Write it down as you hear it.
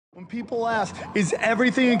When people ask, is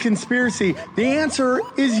everything a conspiracy? The answer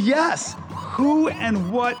is yes. Who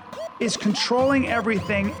and what is controlling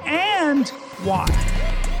everything and why?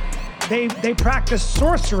 They practice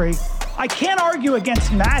sorcery. I can't argue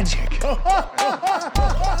against magic.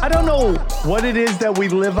 I don't know what it is that we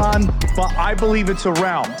live on, but I believe it's a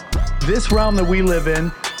realm. This realm that we live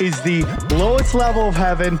in is the lowest level of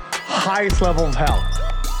heaven, highest level of hell.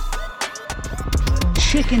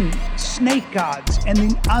 Chicken snake gods and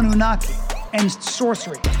the Anunnaki and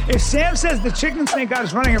sorcery. If Sam says the chicken snake god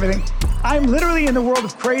is running everything, I'm literally in the world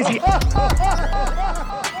of crazy.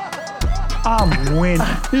 I'm winning.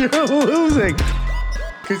 You're losing.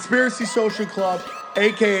 Conspiracy Social Club,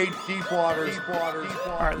 aka Deep Waters.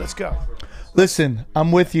 All right, let's go. Listen,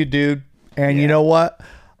 I'm with you, dude. And you know what?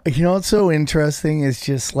 You know what's so interesting is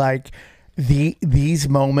just like these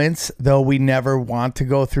moments, though we never want to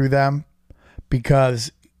go through them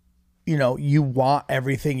because, you know, you want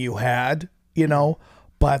everything you had, you know,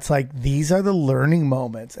 but it's like these are the learning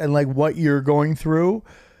moments and like what you're going through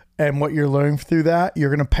and what you're learning through that, you're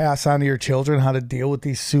going to pass on to your children how to deal with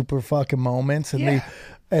these super fucking moments. And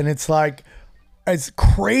and it's like, as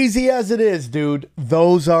crazy as it is, dude,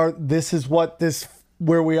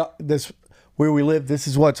 where we live, this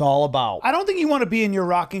is what it's all about. I don't think you want to be in your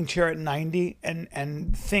rocking chair at 90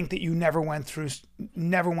 and think that you never went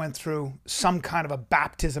through some kind of a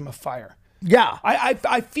baptism of fire. Yeah.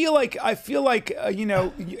 I feel like you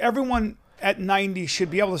know, everyone at 90 should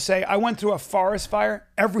be able to say, I went through a forest fire,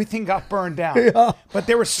 everything got burned down, but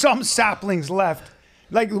there were some saplings left.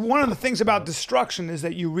 Like, one of the things about destruction is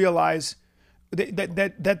that you realize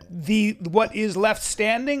that what is left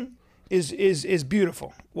standing is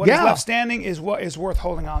beautiful. What is left standing is what is worth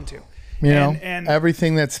holding on to. You know,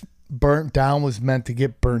 everything that's burnt down was meant to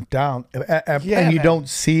get burnt down. And you don't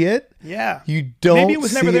see it. Yeah. You don't. Maybe it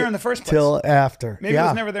was never there in the first place. Till after. Maybe it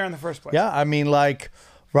was never there in the first place. Yeah. I mean, like,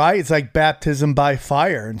 right? It's like baptism by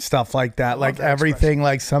fire and stuff like that. Like that everything, expression.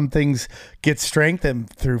 Like some things get strengthened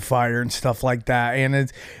through fire and stuff like that. And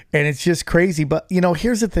it's just crazy. But, you know,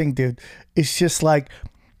 here's the thing, dude. It's just like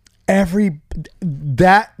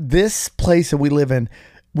this place that we live in,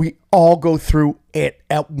 we all go through it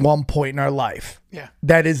at one point in our life. Yeah.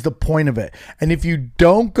 That is the point of it. And if you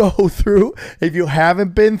don't go through, if you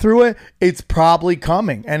haven't been through it, it's probably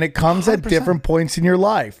coming. And it comes 100%. At different points in your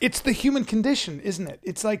life. It's the human condition, isn't it?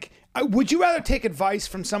 It's like, would you rather take advice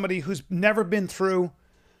from somebody who's never been through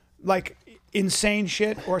like insane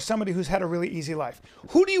shit or somebody who's had a really easy life?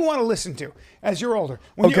 Who do you want to listen to as you're older?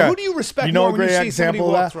 Who do you respect more when you see somebody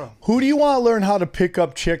walk through? Who do you want to learn how to pick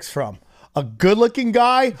up chicks from? A good-looking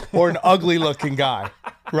guy or an ugly-looking guy,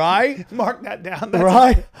 right? Mark that down.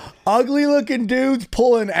 Right? Ugly-looking dudes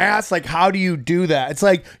pulling ass. Like, how do you do that? It's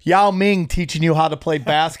like Yao Ming teaching you how to play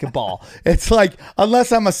basketball. It's like,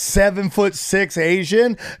 unless I'm a 7'6"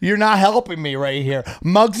 Asian, you're not helping me right here.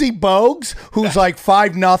 Muggsy Bogues, who's like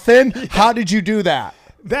 5'0". How did you do that?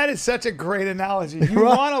 That is such a great analogy. You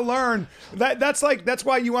want to learn that's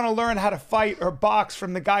why you want to learn how to fight or box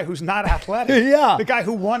from the guy who's not athletic. Yeah. The guy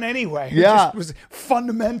who won anyway. Yeah. Just was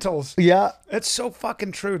fundamentals. Yeah. It's so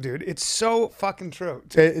fucking true, dude. It's so fucking true.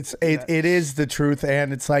 It is the truth.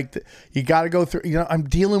 And it's like, you got to go through, you know, I'm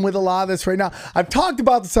dealing with a lot of this right now. I've talked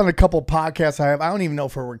about this on a couple of podcasts I don't even know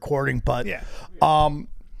if we're recording, but I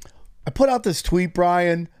put out this tweet,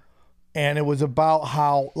 Brian, and it was about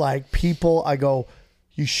how like people, I go,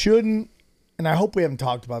 you shouldn't, and I hope we haven't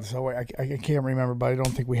talked about this. I can't remember, but I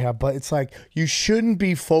don't think we have. But it's like, you shouldn't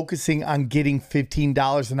be focusing on getting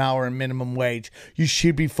 $15 an hour in minimum wage. You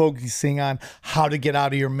should be focusing on how to get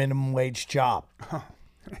out of your minimum wage job.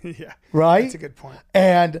 Yeah. Right? That's a good point.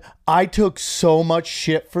 And I took so much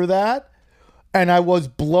shit for that. And I was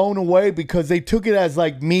blown away because they took it as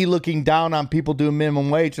like me looking down on people doing minimum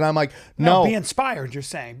wage. And I'm like, no. Be inspired, you're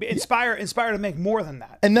saying. Be inspired to make more than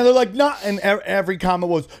that. And then they're like, not. And every comment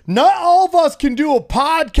was, not all of us can do a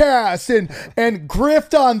podcast and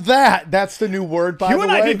grift on that. That's the new word, by the way. You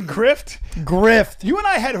and I didn't grift. Grift. You and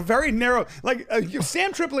I had a very narrow, like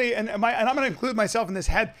Sam Tripoli and I'm going to include myself in this,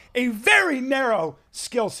 had a very narrow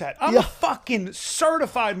skill set. I'm a fucking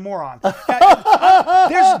certified moron.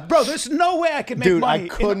 There's no way I could make money.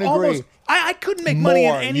 Dude, I couldn't agree. I couldn't make money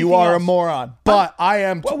in anything You are else. a moron, but I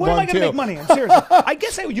am what am I going to make money in? Seriously. I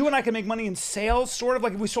guess you and I can make money in sales, sort of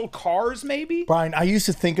like if we sold cars, maybe. Brian, I used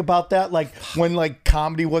to think about that, like when like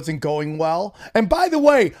comedy wasn't going well. And by the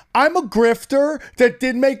way, I'm a grifter that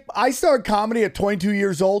I started comedy at 22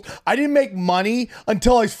 years old. I didn't make money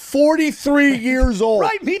until I was 43 years old.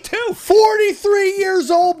 Right, me too. 43 years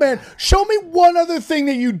old, man. Show me one other thing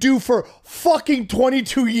that you do for fucking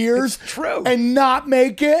 22 years true. and not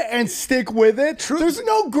make it and stick with it. True. There's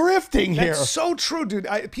no grifting here. That's so true, dude.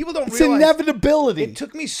 People don't It's realize inevitability. it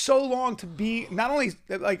took me so long to be not only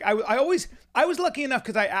like I was lucky enough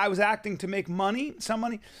because I was acting to make money, some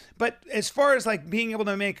money, but as far as like being able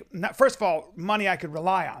to make, first of all, money I could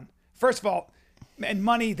rely on. First of all, and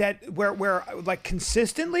money that where like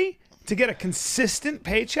consistently to get a consistent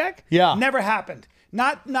paycheck, never happened.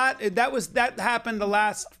 Not that happened the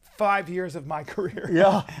last 5 years of my career.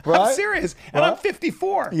 Yeah, right. I'm serious, and I'm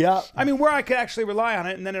 54. Yeah, I mean, where I could actually rely on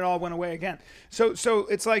it, and then it all went away again. So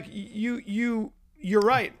it's like you're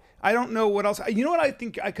right. I don't know what else. You know what I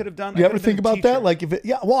think I could have done? You ever think about that? Like if it,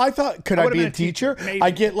 well, I thought, could I be a teacher? Maybe.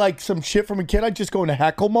 I get like some shit from a kid. I just go into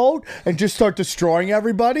heckle mode and just start destroying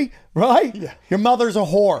everybody, right? Yeah. Your mother's a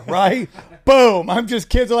whore, right? Boom. I'm just,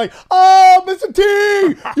 kids are like, oh, Mr. T,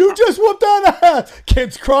 you just whooped that ass.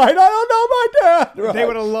 Kids crying, I don't know my dad. Right? They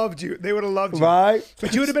would have loved you. They would have loved you. Right.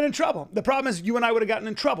 But you would have been in trouble. The problem is you and I would have gotten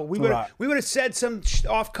in trouble. We would have said some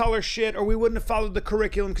off-color shit, or we wouldn't have followed the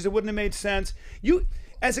curriculum because it wouldn't have made sense.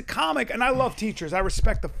 As a comic, and I love teachers. I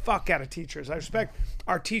respect the fuck out of teachers. I respect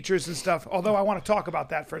our teachers and stuff. Although I want to talk about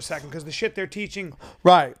that for a second because the shit they're teaching.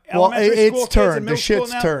 Right. Well, it's turned. The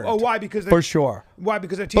shit's turned. Oh, why? Because for sure. Why?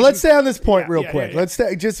 Because they're teaching. But let's stay on this point real quick. Let's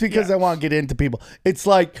stay just because I want to get into people. It's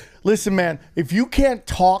like, listen, man, if you can't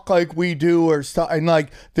talk like we do or stuff, and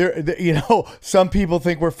like some people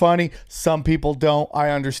think we're funny, some people don't. I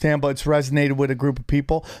understand, but it's resonated with a group of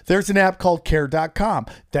people. There's an app called Care.com.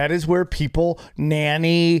 That is where people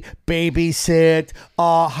nanny, babysit,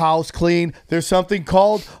 house clean. There's something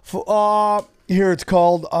called here it's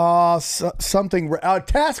called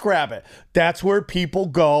TaskRabbit. That's where people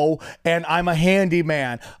go, and I'm a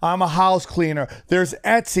handyman. I'm a house cleaner. There's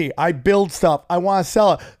Etsy. I build stuff. I want to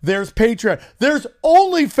sell it. There's Patreon. There's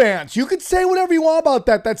OnlyFans. You can say whatever you want about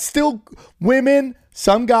that. That's still women,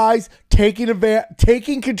 some guys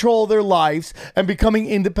taking control of their lives and becoming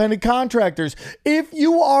independent contractors. If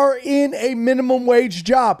you are in a minimum wage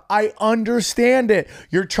job, I understand it.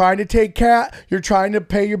 You're trying to you're trying to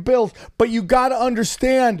pay your bills, but you got to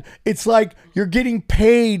understand it's like you're getting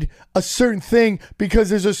paid a certain thing because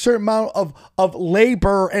there's a certain amount of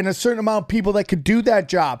labor and a certain amount of people that could do that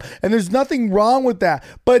job. And there's nothing wrong with that.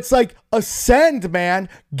 But it's like ascend, man.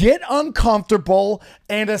 Get uncomfortable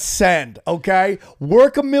and ascend, okay?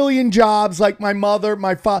 Work a million jobs like my mother,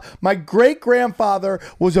 my great-grandfather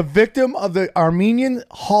was a victim of the Armenian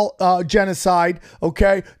genocide,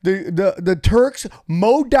 okay? The Turks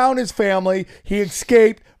mowed down his family. He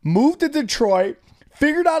escaped, moved to Detroit,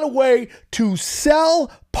 figured out a way to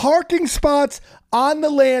sell parking spots on the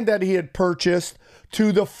land that he had purchased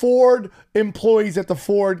to the Ford employees at the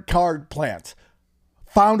Ford car plants.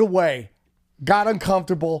 Found a way, got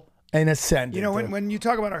uncomfortable, and ascended. You know, when you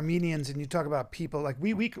talk about Armenians and you talk about people, like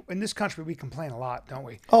we in this country, we complain a lot, don't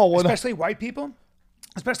we? Oh, well, especially white people,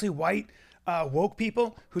 especially white woke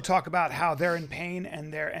people who talk about how they're in pain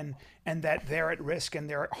and that they're at risk and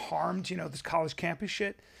they're harmed. You know, this college campus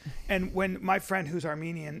shit. And when my friend who's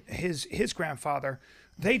Armenian, his grandfather,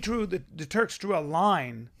 the Turks drew a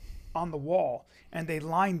line on the wall and they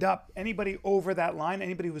lined up anybody over that line,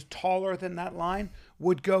 anybody who was taller than that line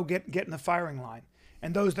would go get in the firing line.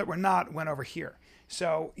 And those that were not went over here.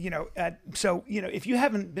 So, if you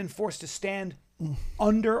haven't been forced to stand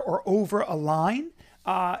under or over a line,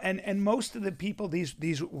 and most of the people, these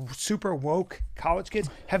super woke college kids,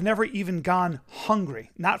 have never even gone hungry,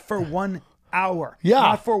 not for 1 hour. Yeah.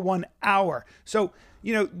 Not for 1 hour. So,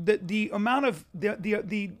 the amount of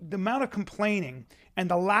the amount of complaining and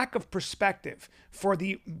the lack of perspective for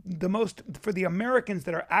the Americans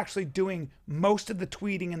that are actually doing most of the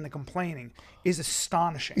tweeting and the complaining is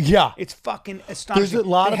astonishing. Yeah. It's fucking astonishing. There's a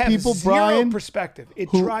lot of people, Brian, perspective. It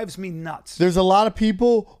drives me nuts. There's a lot of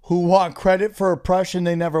people who want credit for oppression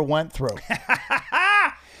they never went through.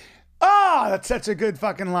 Oh, that's such a good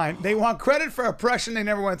fucking line. They want credit for oppression they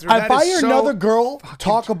never went through. If I hear another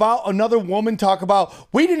woman talk about,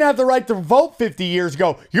 we didn't have the right to vote 50 years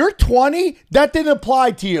ago. You're 20. That didn't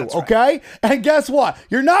apply to you, that's okay? Right. And guess what?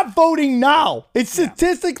 You're not voting now. It's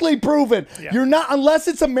statistically proven. Yeah. You're not, unless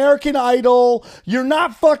it's American Idol, you're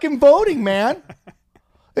not fucking voting, man.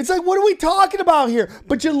 It's like, what are we talking about here?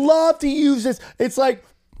 But you love to use this. It's like,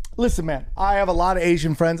 listen, man, I have a lot of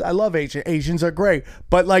Asian friends. I love Asian. Asians are great.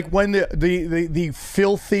 But like when the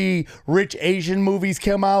filthy rich Asian movies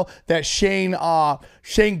came out, that Shane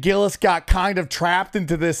Gillis got kind of trapped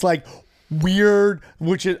into this like weird,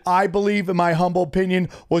 which I believe, in my humble opinion,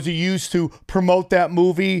 was used to promote that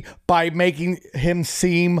movie by making him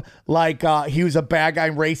seem like he was a bad guy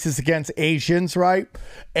and racist against Asians, right?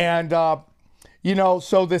 And you know,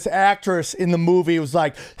 so this actress in the movie was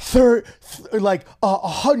like,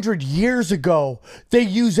 100 years ago, they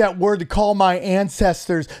used that word to call my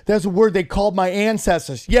ancestors. That's a word they called my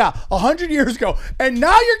ancestors. Yeah, 100 years ago. And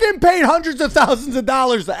now you're getting paid hundreds of thousands of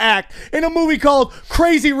dollars to act in a movie called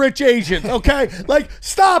Crazy Rich Asians, okay? Like,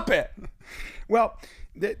 stop it. Well,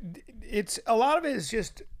 it's a lot of it is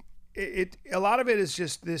just a lot of it is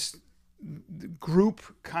just this group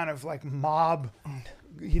kind of like mob,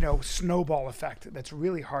 you know, snowball effect that's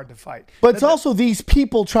really hard to fight. But it's also these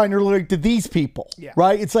people trying to relate to these people,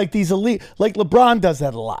 right? It's like these elite, like LeBron does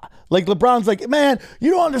that a lot. Like LeBron's like, man,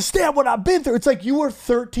 you don't understand what I've been through. It's like you were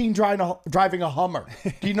 13 driving a Hummer.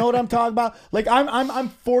 Do you know what I'm talking about? Like I'm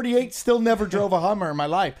 48, still never drove a Hummer in my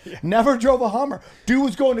life. Never drove a Hummer. Dude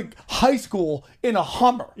was going to high school in a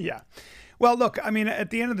Hummer. Yeah. Well, look, I mean,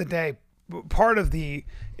 at the end of the day,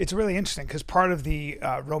 it's really interesting because part of the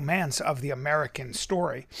romance of the American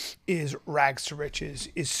story is rags to riches,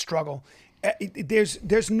 is struggle.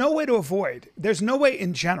 There's no way to avoid. There's no way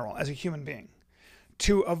in general as a human being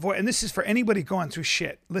to avoid. And this is for anybody going through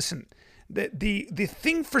shit. Listen, the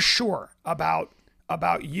thing for sure about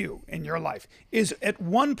you in your life is at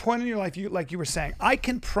one point in your life, like you were saying, I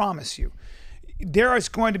can promise you, there is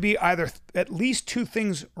going to be either at least two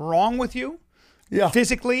things wrong with you.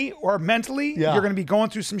 Physically or mentally, you're going to be going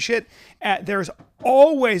through some shit. There's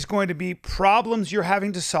always going to be problems you're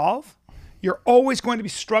having to solve. You're always going to be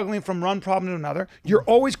struggling from one problem to another. You're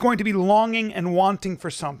always going to be longing and wanting for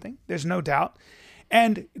something. There's no doubt.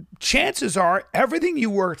 And chances are everything you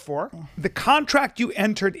worked for, the contract you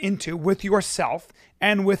entered into with yourself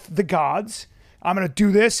and with the gods, I'm going to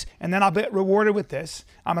do this and then I'll get rewarded with this.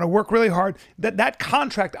 I'm going to work really hard. That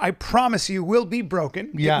contract, I promise you, will be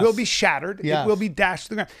broken. It will be shattered. It will be dashed to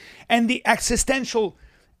the ground. And the existential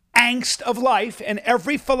angst of life, and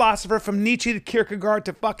every philosopher from Nietzsche to Kierkegaard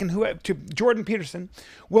to to Jordan Peterson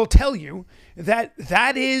will tell you that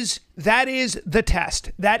is the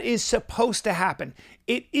test. That is supposed to happen.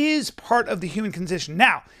 It is part of the human condition.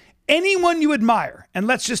 Now, anyone you admire, and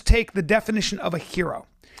let's just take the definition of a hero.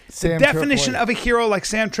 The definition of a hero like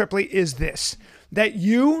Sam Tripoli is this, that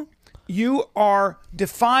you are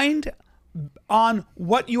defined on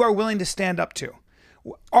what you are willing to stand up to.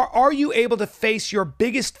 Are you able to face your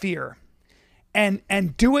biggest fear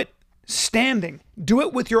and do it standing, do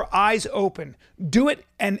it with your eyes open, do it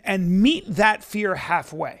and meet that fear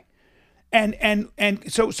halfway. And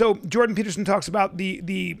so Jordan Peterson talks about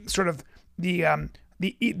the sort of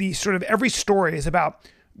every story is about.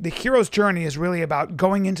 The hero's journey is really about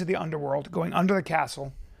going into the underworld, going under the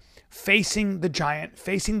castle, facing the giant,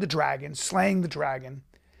 facing the dragon, slaying the dragon,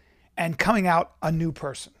 and coming out a new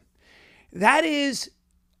person. That is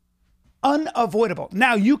unavoidable.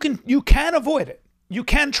 Now, you can avoid it. You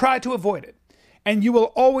can try to avoid it. And you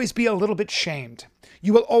will always be a little bit shamed.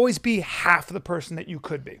 You will always be half the person that you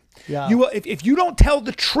could be. Yeah. You will, if you don't tell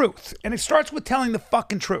the truth, and it starts with telling the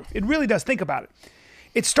fucking truth. It really does. Think about it.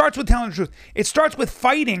 It starts with telling the truth. It starts with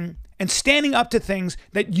fighting and standing up to things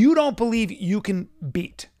that you don't believe you can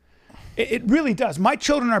beat. It really does.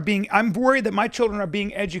 I'm worried that my children are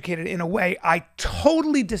being educated in a way I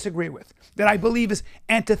totally disagree with, that I believe is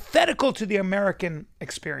antithetical to the American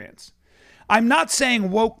experience. I'm not saying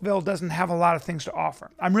Wokeville doesn't have a lot of things to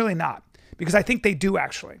offer. I'm really not, because I think they do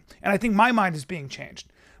actually. And I think my mind is being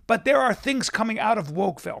changed. But there are things coming out of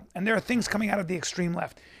Wokeville, and there are things coming out of the extreme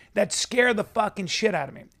left that scare the fucking shit out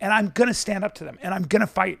of me. And I'm going to stand up to them, and I'm going to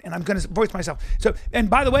fight, and I'm going to voice myself. So, and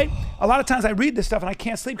by the way, a lot of times I read this stuff and I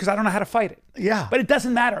can't sleep because I don't know how to fight it. Yeah. But it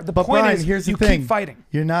doesn't matter. The point Brian, is, here's the you thing. keep fighting.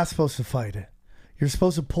 You're not supposed to fight it. You're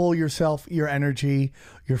supposed to pull yourself, your energy,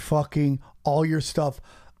 your fucking, all your stuff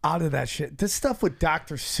out of that shit. This stuff with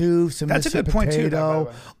Dr. Seuss and That's Mr. a good point too,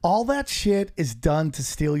 Potato, all that shit is done to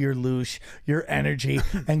steal your loosh, your energy,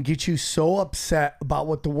 and get you so upset about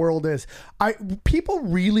what the world is. People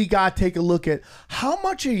really got to take a look at how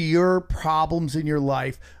much of your problems in your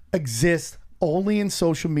life exist only in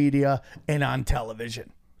social media and on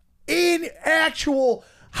television.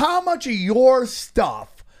 How much of your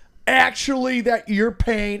stuff actually that your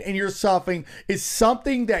pain and your suffering is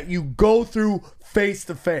something that you go through face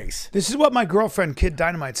to face. This is what my girlfriend Kid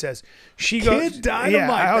Dynamite says. She goes, Kid Dynamite.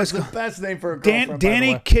 Yeah, that's the best name for a girlfriend.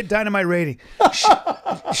 Danny Kid Dynamite rating.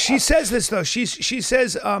 She says this though. She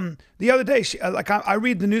says the other day, I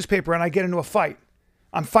read the newspaper and I get into a fight.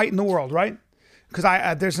 I'm fighting the world, right?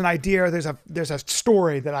 Because there's an idea, there's a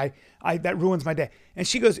story that that ruins my day. And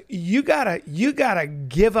she goes, you gotta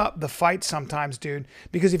give up the fight sometimes, dude.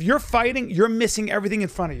 Because if you're fighting, you're missing everything in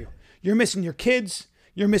front of you. You're missing your kids.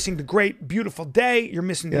 You're missing the great, beautiful day. You're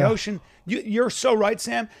missing the ocean. You're so right,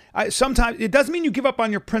 Sam. Sometimes it doesn't mean you give up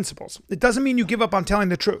on your principles. It doesn't mean you give up on telling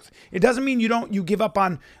the truth. It doesn't mean you give up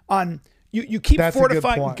on you keep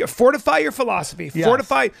fortify your philosophy.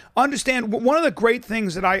 Yes. Understand. One of the great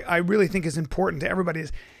things that I really think is important to everybody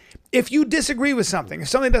is if you disagree with something, if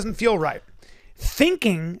something doesn't feel right,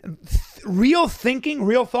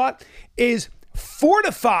 real thought is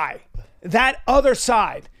fortify that other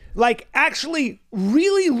side. Like actually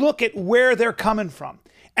really look at where they're coming from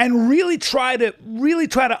and really try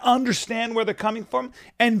to understand where they're coming from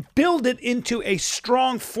and build it into a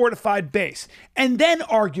strong fortified base and then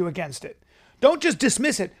argue against it. Don't just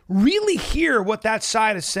dismiss it. Really hear what that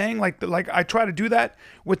side is saying. Like I try to do that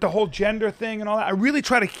with the whole gender thing and all that. I really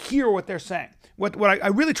try to hear what they're saying. I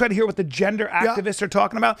really try to hear what the gender activists are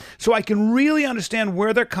talking about, so I can really understand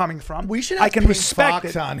where they're coming from. We should have I can Pink respect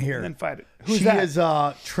Fox it on here and then fight it. Who's she that? is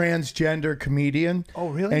a transgender comedian. Oh,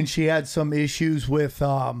 really? And she had some issues with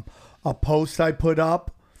a post I put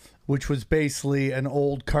up, which was basically an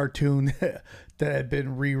old cartoon that had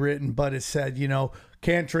been rewritten, but it said,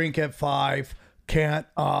 can't drink at 5, can't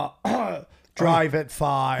drive at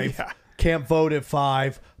 5, can't vote at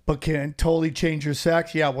 5. But can totally change your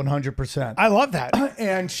sex? Yeah, 100%. I love that.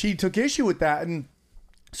 And she took issue with that. And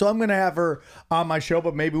so I'm going to have her on my show,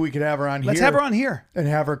 but maybe we could have her on here. Let's have her on here. And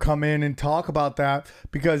have her come in and talk about that.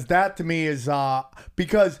 Because that to me is,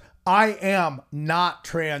 because I am not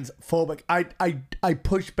transphobic. I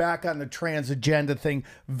push back on the trans agenda thing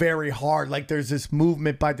very hard. Like there's this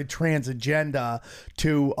movement by the trans agenda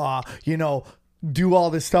to, do all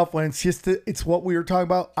this stuff when it's just it's what we were talking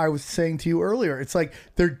about. I was saying to you earlier, it's like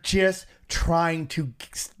they're just trying to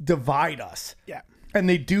divide us. Yeah. And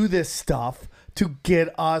they do this stuff to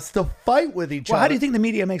get us to fight with each other. Well, how do you think the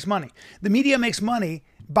media makes money? The media makes money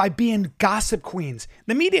by being gossip queens.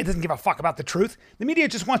 The media doesn't give a fuck about the truth. The media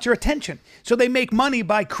just wants your attention. So they make money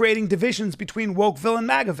by creating divisions between Wokeville and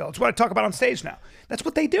MAGAville. It's what I talk about on stage now. That's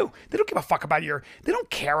what they do. They don't give a fuck about they don't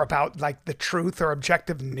care about like the truth or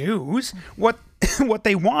objective news. What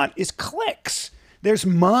they want is clicks. There's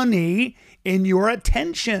money in your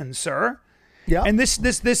attention, sir. Yeah. And this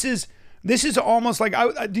is almost like,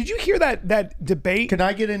 did you hear that debate? Can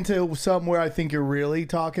I get into somewhere I think you're really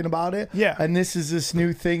talking about it? Yeah. And this is this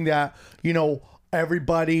new thing that,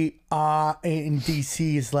 everybody in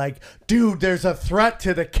DC is like, dude, there's a threat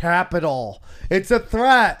to the Capitol. It's a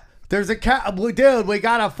threat. There's dude, we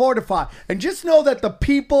gotta fortify. And just know that the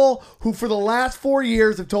people who for the last 4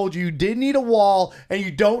 years have told you didn't need a wall and you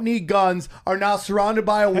don't need guns are now surrounded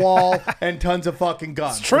by a wall and tons of fucking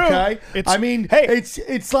guns. It's true. Okay?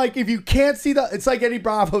 It's like if you can't see it's like Eddie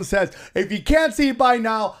Bravo says, if you can't see it by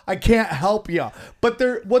now, I can't help you. But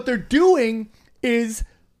what they're doing is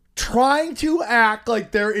trying to act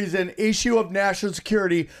like there is an issue of national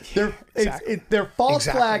security. They're false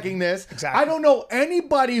flagging this. Exactly. I don't know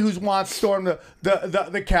anybody who wants to storm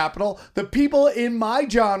the Capitol. The people in my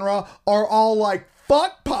genre are all like,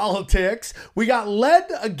 fuck politics. We got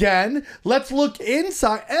led again. Let's look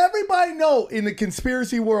inside. Everybody know in the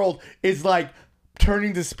conspiracy world is like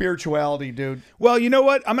turning to spirituality, dude. Well, you know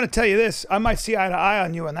what? I'm going to tell you this. I might see eye to eye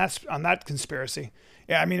on you on that conspiracy.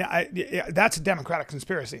 Yeah, I mean, that's a Democratic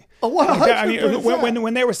conspiracy. Oh, 100%. I mean,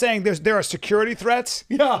 when they were saying there are security threats.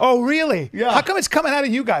 Yeah. Oh, really? Yeah. How come it's coming out of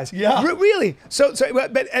you guys? Yeah. Really? So,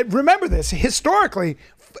 but remember this historically,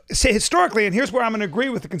 and here's where I'm going to agree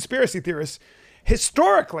with the conspiracy theorists.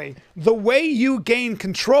 Historically, the way you gain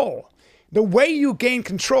control, and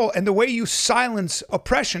the way you silence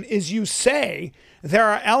oppression is you say there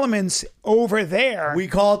are elements over there. We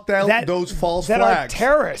call it those false that flags. Are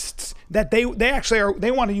terrorists. That they actually are.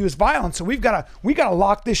 They want to use violence. So we got to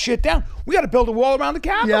lock this shit down. We got to build a wall around the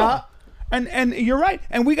Capitol. Yeah. And you're right.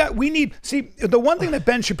 And the one thing that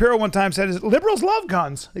Ben Shapiro one time said is liberals love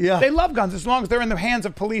guns. Yeah. They love guns as long as they're in the hands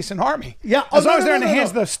of police and army. Yeah. As long as they're in the hands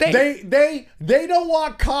of the state. They don't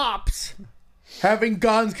want cops having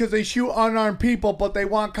guns because they shoot unarmed people, but they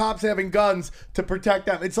want cops having guns to protect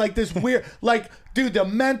them. It's like this weird, dude, the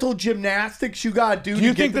mental gymnastics you got to do. Do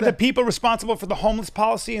you think that the people responsible for the homeless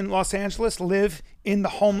policy in Los Angeles live in the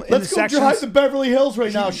Let's go drive to Beverly Hills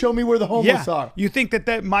right now. Show me where the homeless are. You think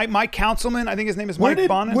that my councilman, I think his name is Mike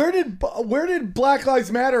Bonin. Where did Black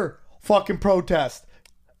Lives Matter fucking protest?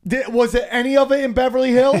 Was it any of it in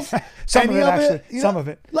Beverly Hills? Some of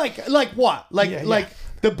it. Like what? Like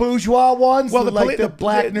the bourgeois ones, well, the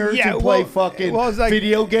black nerds who play fucking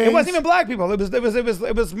video games. It wasn't even black people. It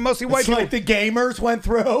was mostly white people. Like the gamers went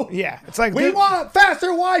through. Yeah, it's like we want faster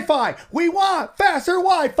Wi-Fi. We want faster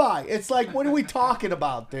Wi-Fi. It's like, what are we talking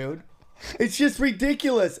about, dude? It's just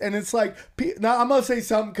ridiculous, and it's like now I'm gonna say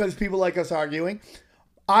something because people like us arguing.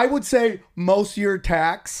 I would say most of your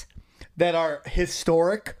attacks that are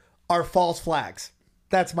historic are false flags.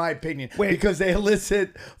 That's my opinion. Because they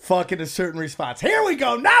elicit fucking a certain response. Here we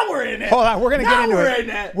go. Now we're in it. Hold on. We're going to get into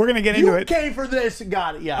it. We're going to get into it. You came for this and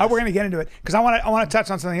got it. Yeah. We're going to get into it because I want to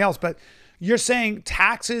touch on something else. But you're saying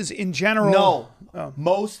taxes in general. No. Oh.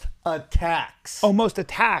 Most attacks. Oh, most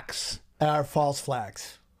attacks are false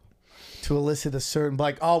flags. To elicit a certain,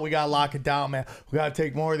 like, oh, we got to lock it down, man. We got to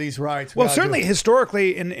take more of these rights. Well, certainly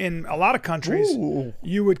historically in a lot of countries,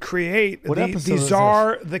 you would create the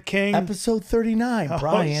czar, the king. Episode 39.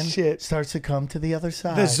 Brian starts to come to the other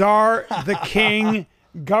side. The czar, the king,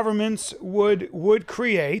 governments would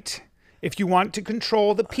create, if you want to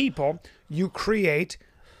control the people, you create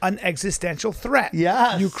an existential threat.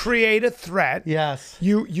 Yes. You create a threat. Yes.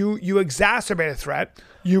 You exacerbate a threat.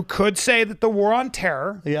 You could say that the war on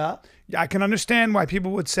terror. Yeah. I can understand why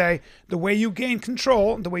people would say the way you gain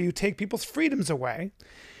control, the way you take people's freedoms away,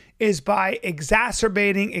 is by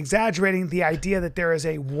exaggerating the idea that there is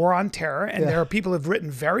a war on terror. And there are people who have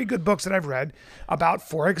written very good books that I've read about,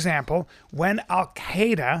 for example, when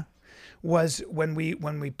Al-Qaeda was, when we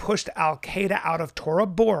pushed Al-Qaeda out of Tora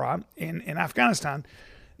Bora in Afghanistan,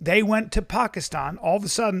 they went to Pakistan. All of a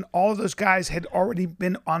sudden, all of those guys had already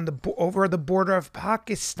been over the border of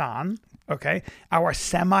Pakistan. Okay, our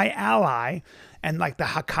semi-ally, and like the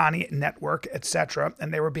Haqqani network, etc.,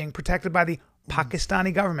 and they were being protected by the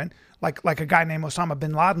Pakistani government, like a guy named Osama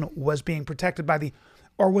bin Laden was being protected by the,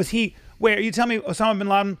 or was he? Wait, are you telling me Osama bin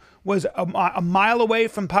Laden was a mile away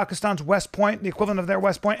from Pakistan's West Point, the equivalent of their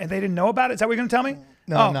West Point, and they didn't know about it? Is that what you're going to tell me?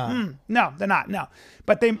 No, no, they're not. No,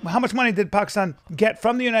 but how much money did Pakistan get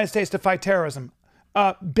from the United States to fight terrorism?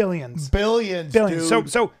 Billions. Dude.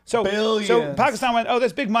 So Billions. So Pakistan went, oh,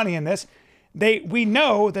 there's big money in this. We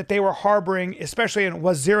know that they were harboring, especially in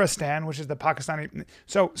Waziristan, which is the Pakistani.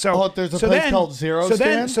 There's a place called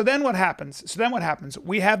Zerostan? So then what happens?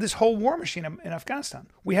 We have this whole war machine in Afghanistan.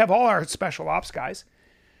 We have all our special ops guys.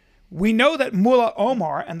 We know that Mullah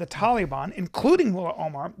Omar and the Taliban, including Mullah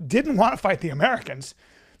Omar, didn't want to fight the Americans.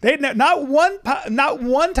 Not one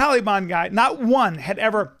Taliban guy, not one had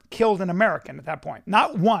ever killed an American at that point.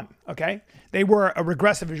 Not one. Okay, they were a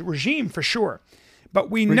regressive regime for sure. But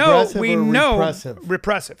we know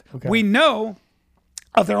repressive. Okay. We know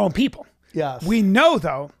of their own people. Yes. We know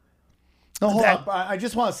though. No, hold on. I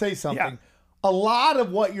just want to say something. Yeah. A lot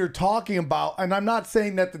of what you're talking about, and I'm not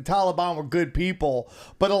saying that the Taliban were good people,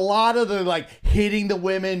 but a lot of the like hitting the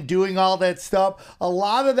women, doing all that stuff, a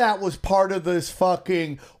lot of that was part of this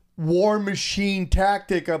fucking war machine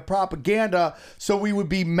tactic of propaganda, so we would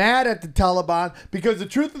be mad at the Taliban, because the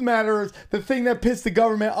truth of the matter is the thing that pissed the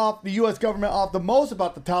U.S. government off the most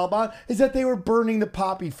about the Taliban is that they were burning the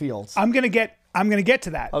poppy fields. I'm gonna get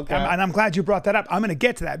to that. Okay. And I'm glad you brought that up. I'm gonna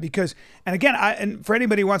get to that because, and again, and for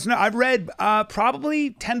anybody who wants to know, I've read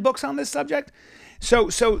probably 10 books on this subject. So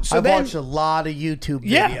I've watched a lot of YouTube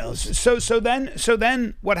videos. Yeah. So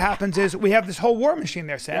then what happens is we have this whole war machine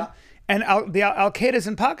there, Sam. Yeah. And Al Qaeda's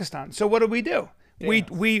in Pakistan. So what did we do? Yeah.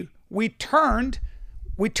 We turned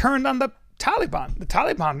on the Taliban. The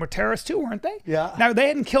Taliban were terrorists too, weren't they? Yeah. Now they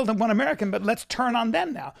hadn't killed one American, but let's turn on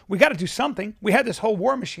them now. We got to do something. We had this whole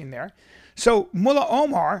war machine there. So Mullah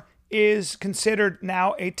Omar is considered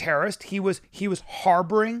now a terrorist. He was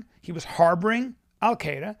harboring Al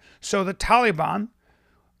Qaeda. So the Taliban,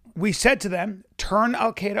 we said to them, turn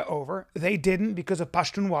Al Qaeda over. They didn't because of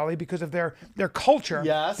Pashtunwali, because of their culture.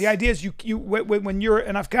 Yes. The idea is you when you're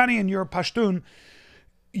an Afghani and you're a Pashtun,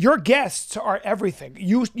 your guests are everything.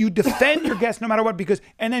 You defend your guests no matter what,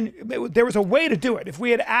 and then there was a way to do it if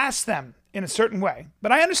we had asked them in a certain way.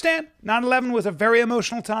 But I understand 9/11 was a very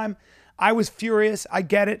emotional time. I was furious. I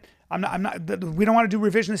get it. I'm not. We don't want to do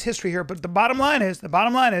revisionist history here, but the bottom line is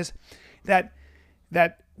that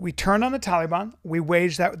we turned on the Taliban. We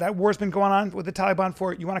waged that war's been going on with the Taliban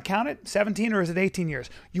for, you want to count it, 17 or is it 18 years?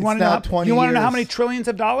 You want to know how many trillions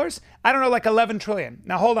of dollars? I don't know, like 11 trillion.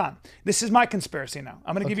 Now hold on. This is my conspiracy now.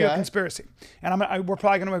 I'm going to give you a conspiracy, and we're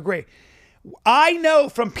probably going to agree. I know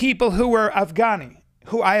from people who were Afghani,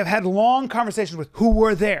 who I have had long conversations with, who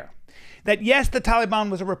were there, that yes, the Taliban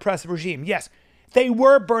was a repressive regime. Yes, they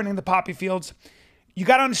were burning the poppy fields. You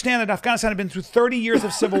got to understand that Afghanistan had been through 30 years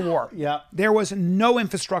of civil war. Yeah. There was no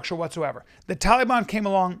infrastructure whatsoever. The Taliban came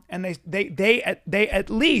along and they at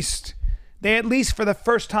least for the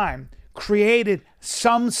first time created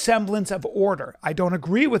some semblance of order. I don't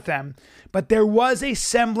agree with them, but there was a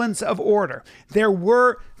semblance of order. Their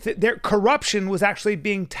corruption was actually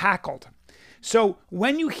being tackled. So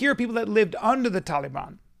when you hear people that lived under the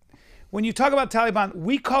Taliban, when you talk about Taliban,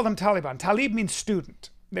 we call them Taliban. Talib means student.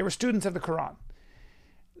 They were students of the Quran.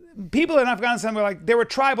 people in Afghanistan were like, there were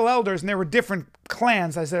tribal elders and there were different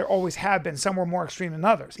clans, as there always have been. Some were more extreme than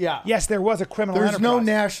others. Yeah. Yes, there was a criminal There's enterprise. no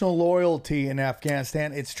national loyalty in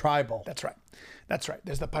Afghanistan. It's tribal. That's right. That's right.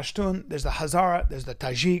 There's the Pashtun, there's the Hazara, there's the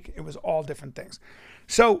Tajik. It was all different things.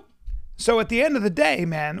 So at the end of the day,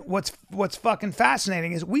 man, what's fucking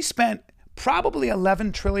fascinating is we spent probably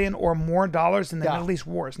 11 trillion or more dollars in the Middle East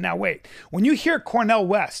wars. Now wait, when you hear Cornel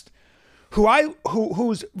West,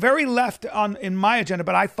 who's very left in my agenda,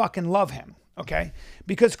 but I fucking love him, okay?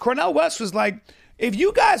 Because Cornel West was like, if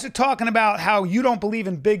you guys are talking about how you don't believe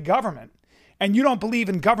in big government and you don't believe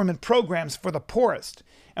in government programs for the poorest,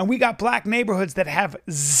 and we got black neighborhoods that have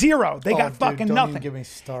zero. They got fucking don't nothing. Even get me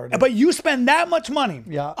started. But you spend that much money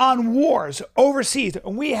Yeah. on wars overseas.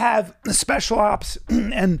 We have special ops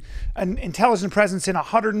and an intelligent presence in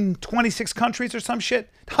 126 countries or some shit.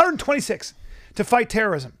 126 to fight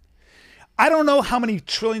terrorism. I don't know how many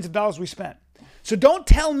trillions of dollars we spent. So don't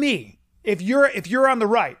tell me if you're on the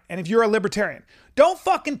right and if you're a libertarian. Don't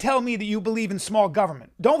fucking tell me that you believe in small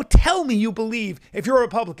government. Don't tell me you believe, if you're a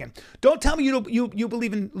Republican, don't tell me you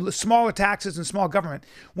believe in smaller taxes and small government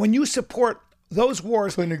when you support those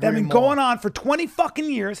wars that have been going on for 20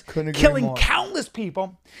 fucking years, killing countless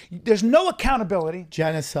people. There's no accountability.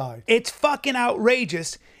 Genocide. It's fucking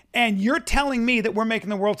outrageous. And you're telling me that we're making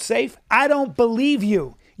the world safe? I don't believe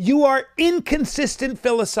you. You are inconsistent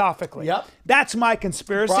philosophically. Yep. That's my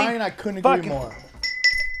conspiracy. Brian, I couldn't agree more.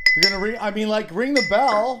 You're gonna ring the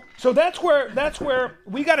bell. So that's where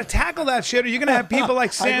we got to tackle that shit. Or you're gonna have people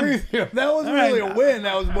like Sam. I agree with you. That wasn't really a win.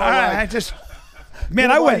 That was more I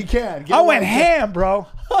went ham, bro.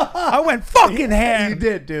 I went fucking ham. You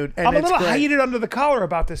did, dude. And I'm a little great. heated under the collar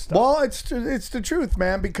about this stuff. Well, it's the truth,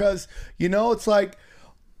 man. Because it's like.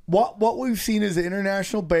 What we've seen is the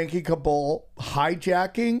international banking cabal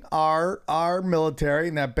hijacking our military,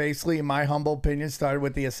 and that basically, in my humble opinion, started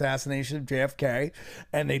with the assassination of JFK,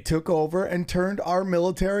 and they took over and turned our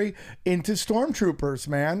military into stormtroopers,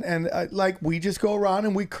 man. And we just go around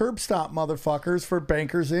and we curb stomp motherfuckers for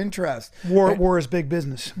bankers' interest. War is big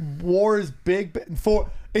business. War is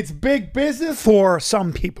it's big business for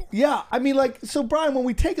some people. Yeah, I mean, so Brian, when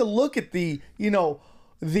we take a look at the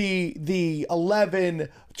 11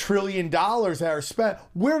 trillion dollars that are spent,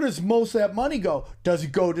 where does most of that money go? Does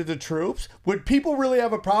it go to the troops? Would people really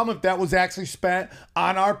have a problem if that was actually spent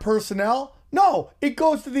on our personnel? No, it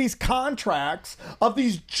goes to these contracts of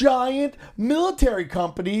these giant military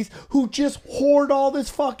companies who just hoard all this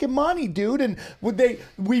fucking money, dude. And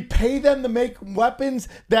we pay them to make weapons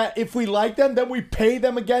that if we like them, then we pay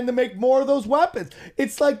them again to make more of those weapons.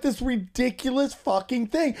 It's like this ridiculous fucking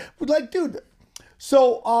thing. Dude.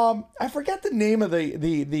 So I forget the name of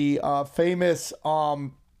the famous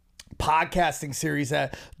podcasting series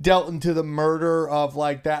that dealt into the murder of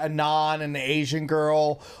that Anon and the Asian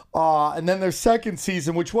girl, and then their second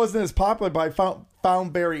season, which wasn't as popular, but I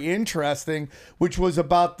found very interesting, which was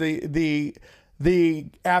about the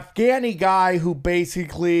Afghani guy who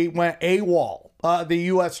basically went AWOL. The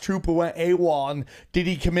U.S. trooper went AWOL, and did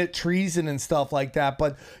he commit treason and stuff like that?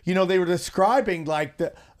 But they were describing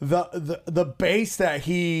the base that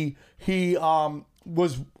he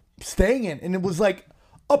was staying in, and it was like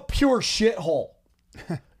a pure shithole.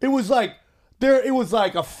 It was like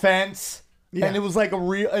a fence, and it was like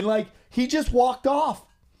he just walked off,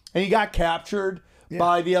 and he got captured.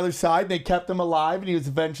 By the other side, they kept him alive, and he was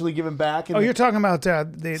eventually given back. And you're talking about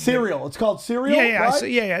the Serial. It's called Serial. Yeah,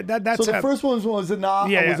 right? That's so the first one was about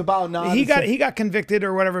Anon. He got convicted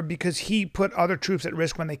or whatever because he put other troops at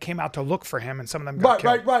risk when they came out to look for him, and some of them got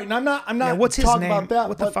killed. Right. And I'm not. What's his talking name? about that.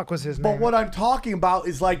 What the fuck was his name? But what I'm talking about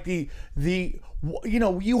is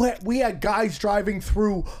we had guys driving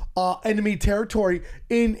through enemy territory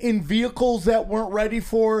in vehicles that weren't ready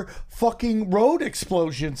for fucking road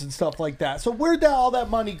explosions and stuff like that. So where'd all that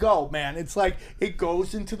money go, man? It's like it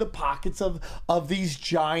goes into the pockets of these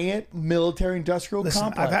giant military industrial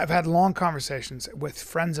complexes. I've had long conversations with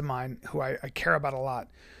friends of mine who I care about a lot,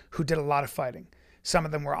 who did a lot of fighting. Some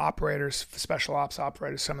of them were operators, special ops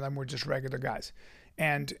operators. Some of them were just regular guys,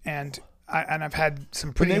 and I've had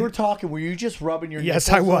some pretty. When they were talking, were you just rubbing your yes,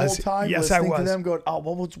 nipples I was. the whole time? Yes, I was. To them going, oh,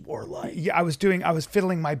 what was war like? Yeah, I was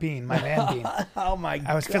fiddling my bean, my man bean. Oh my god!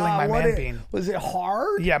 I was fiddling my man bean. Was it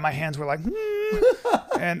hard? Yeah, my hands were like,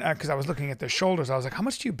 and because I was looking at their shoulders, I was like, how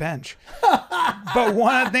much do you bench? But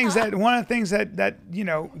one of the things that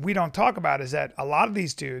we don't talk about is that a lot of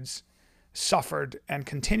these dudes suffered and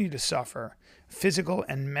continue to suffer physical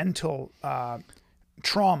and mental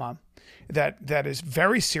trauma. That is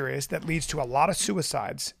very serious, that leads to a lot of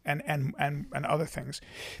suicides and other things.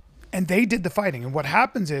 And they did the fighting. And what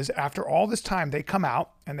happens is, after all this time, they come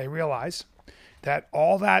out and they realize that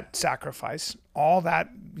all that sacrifice, all that,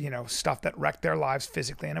 stuff that wrecked their lives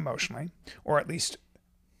physically and emotionally, or at least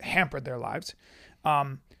hampered their lives,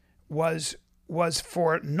 was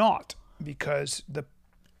for naught, because the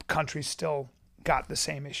country still got the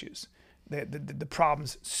same issues. The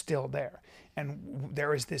problem's still there. And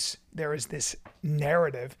there is this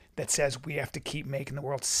narrative that says we have to keep making the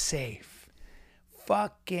world safe.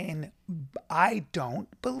 Fucking, I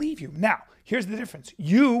don't believe you. Now, here's the difference.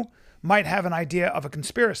 You might have an idea of a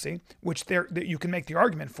conspiracy, which that you can make the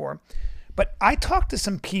argument for. But I talked to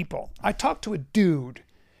some people. I talked to a dude.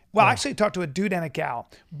 Well, actually, I talked to a dude and a gal,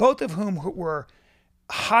 both of whom were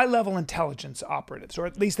high-level intelligence operatives, or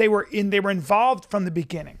at least they were involved from the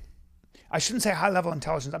beginning. I shouldn't say high-level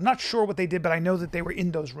intelligence. I'm not sure what they did, but I know that they were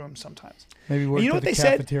in those rooms sometimes. Maybe worked and you know at what the they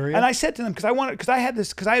cafeteria? said? And I said to them, because I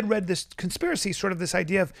had read this conspiracy, sort of this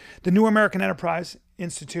idea of the New American Enterprise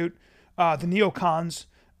Institute, the neocons.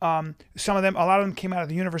 Some of them, a lot of them came out of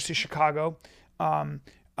the University of Chicago, and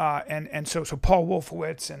so Paul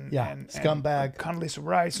Wolfowitz and Scumbag, and Condoleezza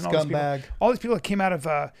Rice and Scumbag. all these people that came out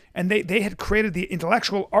of and they had created the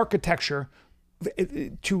intellectual architecture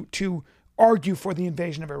to argue for the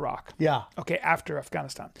invasion of Iraq. Yeah. Okay, after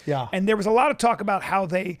Afghanistan. Yeah. And there was a lot of talk about how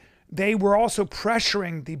they were also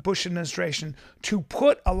pressuring the Bush administration to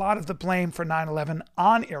put a lot of the blame for 9/11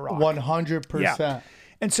 on Iraq. 100%. Yeah.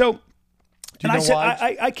 And so. And I said,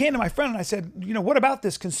 why? I came to my friend and I said, what about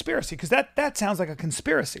this conspiracy? Because that sounds like a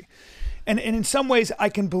conspiracy. And in some ways, I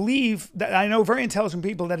can believe that I know very intelligent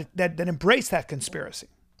people that embrace that conspiracy.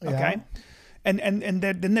 Okay. Yeah. And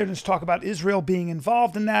then there's talk about Israel being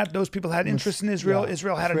involved in that. Those people had interest in Israel. Yeah.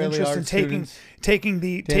 Israel had an Israeli interest in taking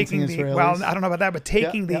the Israelis. well, I don't know about that, but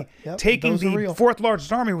taking Yep. the Those are real. fourth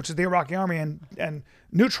largest army, which is the Iraqi army, and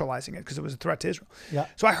neutralizing it because it was a threat to Israel. Yeah.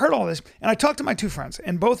 So I heard all this, and I talked to my two friends,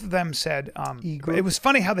 and both of them said, E-group. it was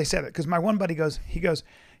funny how they said it, because my one buddy goes,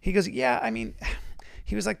 yeah, I mean,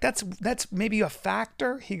 he was like, that's maybe a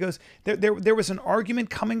factor. He goes, there was an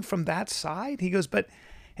argument coming from that side. He goes,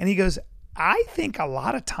 I think a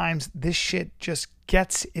lot of times this shit just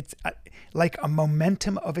gets it's like a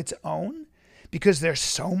momentum of its own, because there's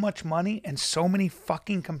so much money and so many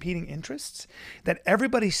fucking competing interests that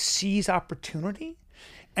everybody sees opportunity.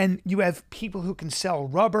 And you have people who can sell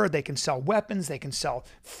rubber, they can sell weapons, they can sell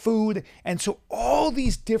food. And so all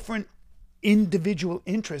these different individual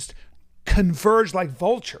interests converge like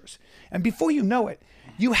vultures. And before you know it,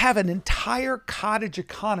 you have an entire cottage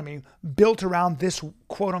economy built around this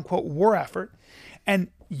quote unquote war effort. And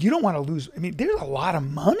you don't want to lose. I mean, there's a lot of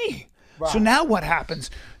money. Right. So now what happens?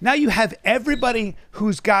 Now you have everybody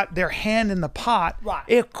who's got their hand in the pot. Right.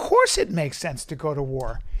 Of course it makes sense to go to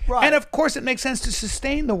war. Right. And of course it makes sense to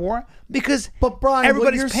sustain the war, because But Brian,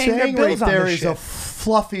 everybody's what you're paying their saying bills right on there this is shit. a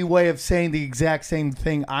fluffy way of saying the exact same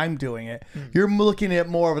thing I'm doing it. You're looking at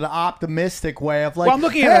more of an optimistic way of like, Well, I'm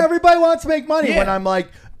looking hey, at everybody wants to make money. Yeah. When I'm like,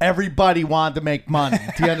 everybody wanted to make money.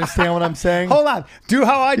 Do you understand what I'm saying? Hold on. Do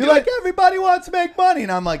how I do You're like, it. everybody wants to make money.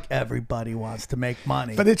 And I'm like, everybody wants to make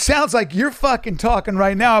money. But it sounds like you're fucking talking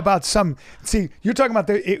right now about you're talking about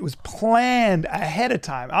it was planned ahead of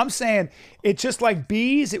time. I'm saying it's just like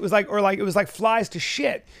bees. It was like flies to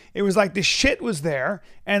shit. It was like the shit was there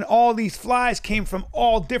and all these flies came from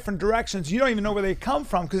all different directions. You don't even know where they come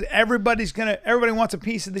from, because everybody wants a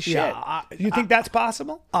piece of the shit. Yeah, Do you think that's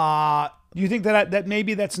possible? Do you think that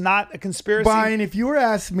maybe that's not a conspiracy? Brian, if you were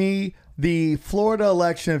asking me, the Florida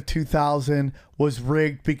election of 2000 was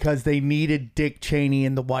rigged because they needed Dick Cheney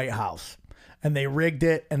in the White House. And they rigged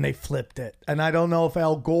it and they flipped it. And I don't know if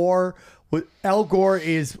Al Gore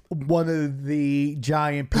is one of the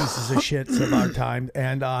giant pieces of shits of our time.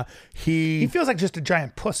 And he feels like just a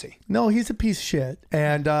giant pussy. No, he's a piece of shit.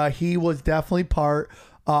 And he was definitely part.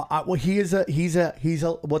 He's a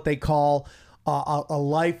what they call a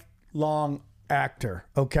lifelong actor.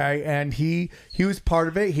 Okay. And he was part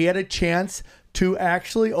of it. He had a chance to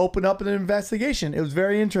actually open up an investigation. It was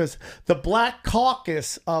very interesting. The Black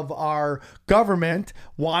Caucus of our government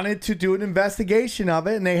wanted to do an investigation of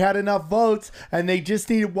it, and they had enough votes, and they just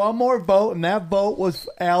needed one more vote, and that vote was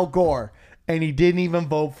Al Gore, and he didn't even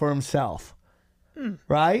vote for himself.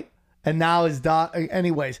 Right? And now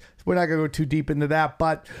anyways, we're not going to go too deep into that,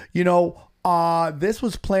 but, this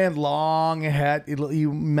was planned long ahead.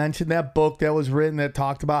 You mentioned that book that was written that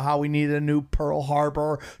talked about how we needed a new Pearl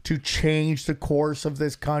Harbor to change the course of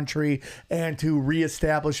this country and to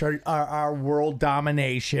reestablish our world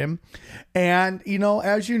domination. And,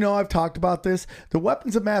 as you know, I've talked about this. The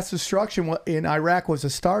weapons of mass destruction in Iraq was a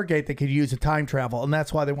Stargate that could use a time travel, and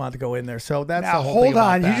that's why they wanted to go in there. So that's now, the whole thing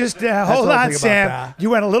about that. You just That's the hold whole on, thing about Sam. that. You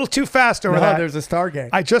went a little too fast over No, that. there's a Stargate.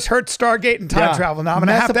 I just heard Stargate and time travel. Now I'm going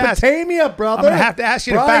to have to ask. Mesopotamia, brother. I'm gonna have to ask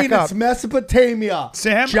you to Brian, back up. It's Mesopotamia.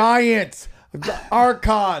 Sam? Giants. The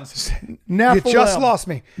Archons. Nephilim. You just lost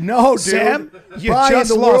me. No, dude. Sam, you Brian, just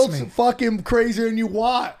the lost world's me. fucking crazier than you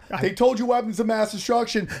want. They told you weapons of mass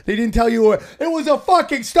destruction. They didn't tell you it was a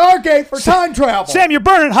fucking Stargate for time travel. Sam, you're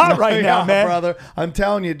burning hot right now, Yeah, man. brother. I'm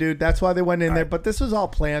telling you, dude. That's why they went in there. But this was all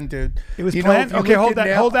planned, dude. It was You know, planned. if you Okay, look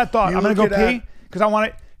hold at that thought. you I'm gonna go look at pee because I want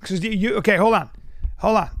it. Because you. Okay, hold on.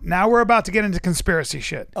 Now we're about to get into conspiracy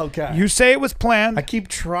shit. Okay. You say it was planned. I keep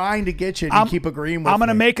trying to get you, and you keep agreeing with I'm going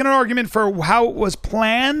to me. make an argument for how it was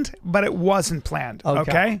planned, but it wasn't planned.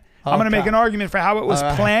 Okay. I'm going to make an argument for how it was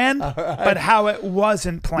planned, but how it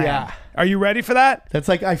wasn't planned. Yeah. Are you ready for that? That's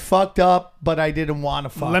like I fucked up, but I didn't want to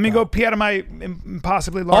fuck up. Let me go pee out of my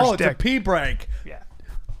impossibly large Oh, it's dick. a pee break. Yeah.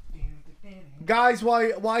 Guys,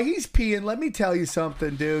 while he's peeing, let me tell you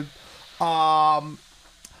something, dude.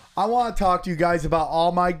 I want to talk to you guys about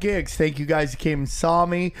all my gigs. Thank you guys who came and saw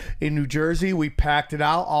me in New Jersey. We packed it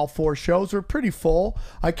out. All 4 shows were pretty full.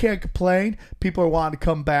 I can't complain. People are wanting to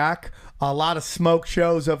come back. A lot of smoke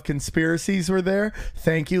shows of conspiracies were there.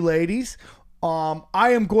 Thank you, ladies. I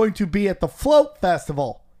am going to be at the Float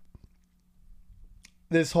Festival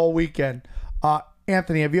this whole weekend.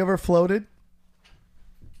 Anthony, have you ever floated?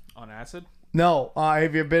 On acid? No.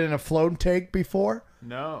 Have you been in a float tank before?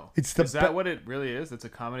 No. It's the Is that what it really is? It's a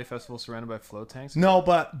comedy festival surrounded by float tanks? No,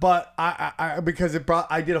 but I because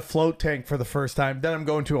I did a float tank for the first time. Then I'm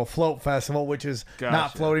going to a float festival, which is not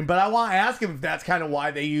Gotcha. floating. But I want to ask him if that's kind of why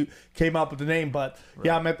they came up with the name. But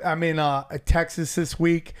yeah, I'm in Texas this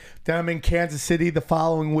week. Then I'm in Kansas City the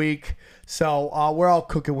following week. So we're all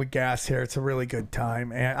cooking with gas here. It's a really good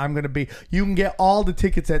time, and I'm gonna be. You can get all the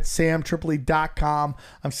tickets at samtripoli.com.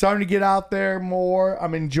 I'm starting to get out there more.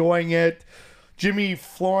 I'm enjoying it. Jimmy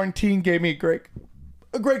Florentine gave me a great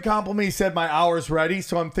compliment. He said my hour's ready,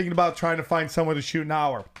 so I'm thinking about trying to find someone to shoot an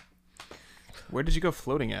hour. Where did you go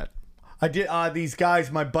floating at? I did these guys,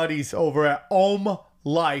 my buddies over at Ohm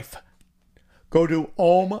Life. Go to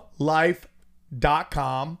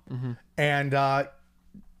ohmlife.com and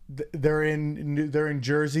they're in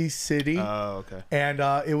Jersey City. Oh, okay. And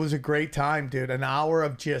it was a great time, dude. An hour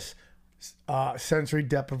of just sensory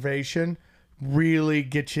deprivation really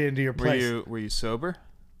gets you into your place. Were you sober?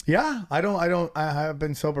 Yeah, I have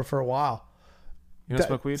been sober for a while. You don't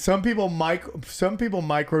smoke weed? Some people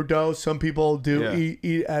microdose. Some people do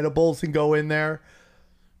eat edibles and go in there.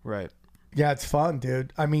 Right. Yeah, it's fun,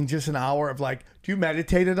 dude. I mean, just an hour of like, do you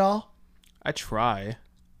meditate at all? I try.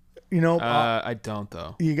 You know, I don't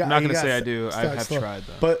though. I'm I'm not gonna say I do. I have slow. tried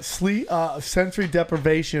though. But sleep, sensory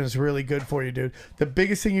deprivation is really good for you, dude. The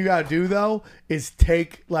biggest thing you gotta do though is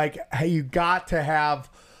take hey, you got to have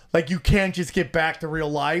you can't just get back to real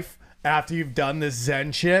life after you've done this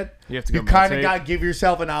Zen shit. You have to go You kind of meditate. gotta give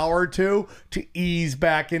yourself an hour or two to ease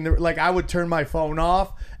back into. I would turn my phone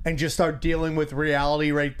off and just start dealing with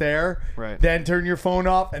reality right there. Right. Then turn your phone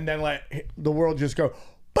off and then let the world just go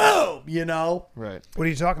boom. You know. Right. What are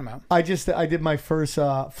you talking about? I did my first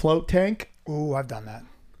float tank. Ooh, I've done that.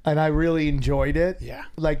 And I really enjoyed it. Yeah.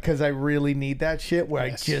 Because I really need that shit where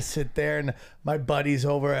Yes. I just sit there and my buddies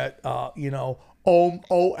over at,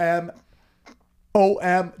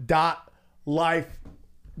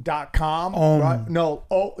 om.life.com. Right? No,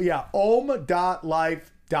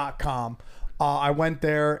 om.life.com. I went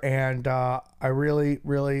there and I really,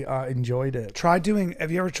 really enjoyed it. Have you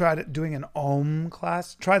ever tried doing an Om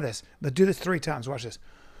class? Try this. But do this 3 times. Watch this.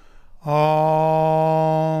 Om.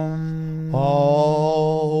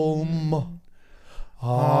 Om.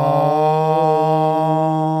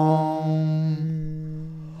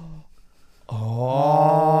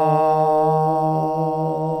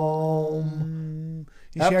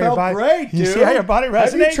 That felt great, dude. You see how your body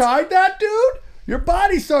resonates? Have you tried that, dude? Your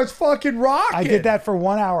body starts fucking rocking. I did that for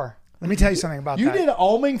 1 hour. Let me tell you something about You that. did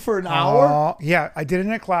oming for an hour? Yeah, I did it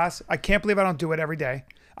in a class. I can't believe I don't do it every day.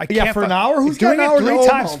 Yeah, for an hour? Who's doing got an it hour to 3 om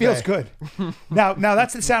times all feels day? good. Now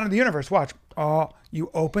that's the sound of the universe. Watch. You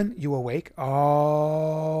open, you awake.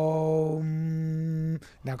 Now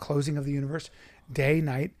closing of the universe. Day,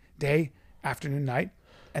 night, day, afternoon, night,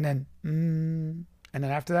 and then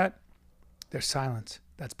after that, there's silence.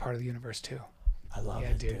 That's part of the universe too. I love Yeah,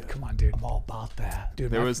 it, dude. Come on, dude. I'm all about that.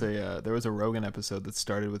 Dude, There was a Rogan episode that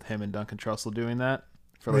started with him and Duncan Trussell doing that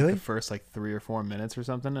for Really? the first 3 or 4 minutes or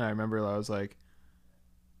something. And I remember I was like,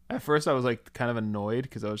 at first I was kind of annoyed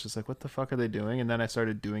because I was just like, what the fuck are they doing? And then I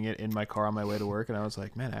started doing it in my car on my way to work, and I was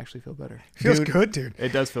like, man, I actually feel better. feels good, dude.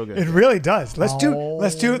 It does feel good. It really does. Let's do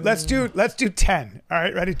 10. All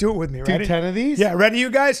right, ready? Do it with me. Ready? 10 of these? Yeah, ready, you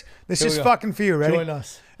guys? This Here is we go. fucking for you. Ready? Join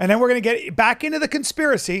us. And then we're gonna get back into the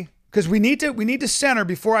conspiracy because we need to center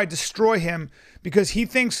before I destroy him because he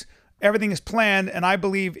thinks everything is planned, and I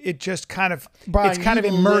believe it just kind of Brian, it's kind of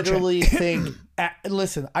you emergent. literally think.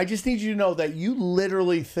 Listen, I just need you to know that you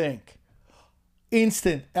literally think,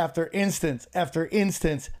 instant after instance after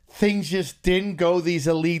instance, things just didn't go these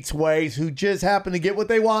elites' ways, who just happen to get what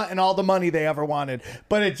they want and all the money they ever wanted.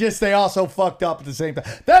 But they also fucked up at the same time.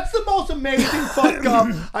 That's the most amazing fuck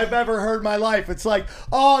up I've ever heard in my life. It's like,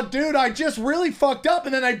 oh, dude, I just really fucked up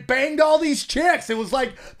and then I banged all these chicks. It was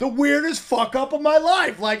like the weirdest fuck up of my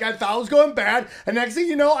life. Like, I thought it was going bad. And next thing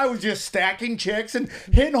you know, I was just stacking chicks and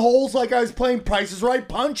hitting holes like I was playing Price is Right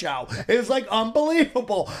Punch Out. It was like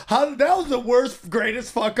unbelievable. That was the worst,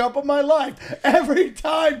 greatest fuck up of my life. Every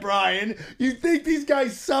time, Brian, you think these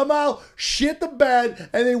guys somehow shit the bed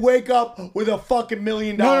and they wake up with a fucking $1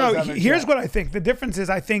 million. No. Here's what I think. The difference is,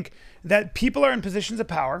 I think that people are in positions of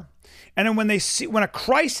power, and then when a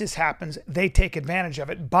crisis happens, they take advantage of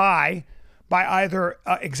it by either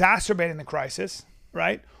exacerbating the crisis,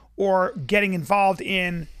 right, or getting involved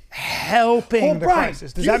in helping the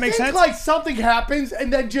crisis. Does that make sense? Like something happens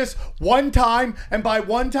and then just one time, and by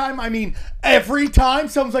one time I mean every time,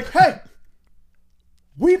 someone's like, hey,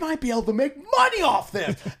 we might be able to make money off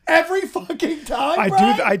this every fucking time.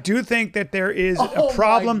 I do think that there is a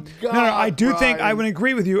problem. God, I do think Brian. I would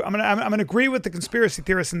agree with you. I'm gonna agree with the conspiracy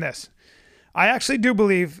theorists in this. I actually do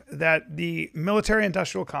believe that the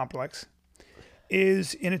military-industrial complex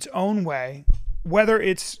is, in its own way, whether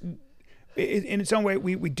it's in its own way,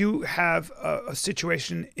 we do have a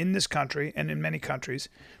situation in this country and in many countries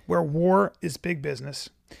where war is big business,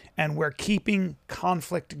 and where keeping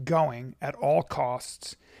conflict going at all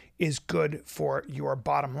costs is good for your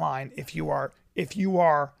bottom line. If you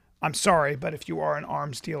are, I'm sorry, but if you are an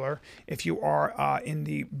arms dealer, if you are in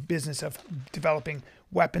the business of developing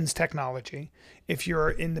weapons technology, if you're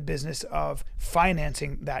in the business of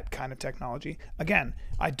financing that kind of technology, again,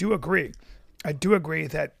 I do agree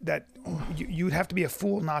that you'd have to be a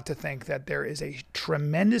fool not to think that there is a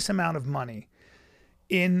tremendous amount of money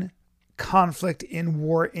in conflict, in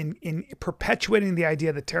war, in perpetuating the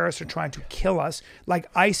idea that terrorists are trying to kill us, like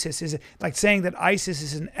ISIS is, like saying that ISIS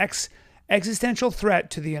is an existential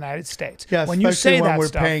threat to the United States. Yeah, when you say when that we're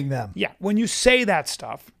stuff, paying them. Yeah, when you say that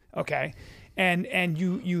stuff, okay, and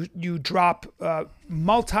you drop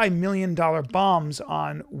multi-million-dollar bombs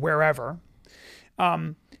on wherever,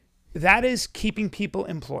 that is keeping people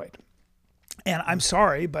employed. And I'm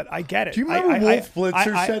sorry, but I get it. Do you remember Wolf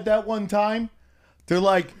Blitzer said that one time? They're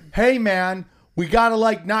like, hey, man, we got to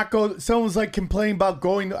like not go. Someone's like complaining about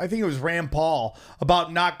going. I think it was Rand Paul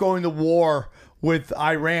about not going to war with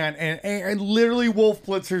Iran. And literally Wolf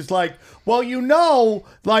Blitzer's like, well,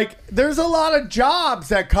 like there's a lot of jobs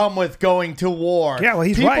that come with going to war. Yeah, well,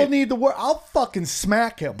 he's People right. need the war. I'll fucking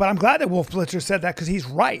smack him. But I'm glad that Wolf Blitzer said that, because he's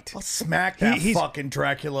right. I'll smack that fucking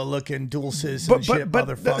Dracula-looking dual citizen shit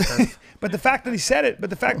motherfucker. But the fact that he said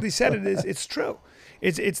it, is it's true.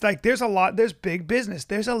 It's like there's big business.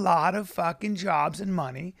 There's a lot of fucking jobs and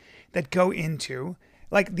money that go into,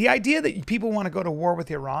 like, the idea that people want to go to war with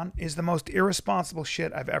Iran is the most irresponsible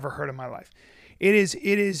shit I've ever heard in my life.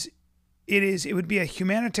 It would be a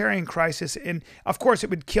humanitarian crisis, and of course it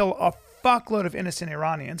would kill a fuckload of innocent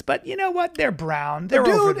Iranians. But you know what? They're brown. They're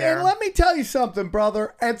over there. And let me tell you something,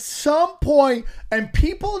 brother. At some point, and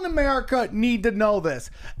people in America need to know this,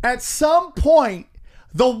 at some point,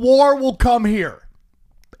 the war will come here.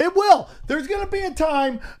 It will. There's going to be a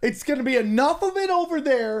time, it's going to be enough of it over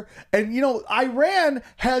there. And, Iran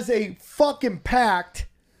has a fucking pact,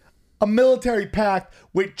 a military pact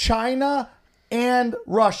with China and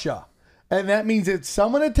Russia. And that means if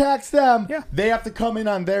someone attacks them, they have to come in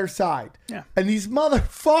on their side. Yeah. And these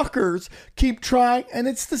motherfuckers keep trying. And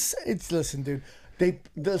listen, dude.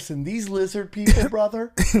 These lizard people,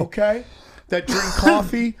 brother, okay? That drink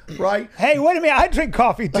coffee, right? Hey, wait a minute. I drink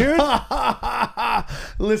coffee, dude.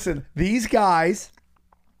 Listen, these guys,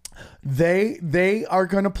 they are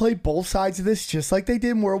going to play both sides of this just like they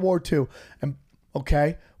did in World War II. And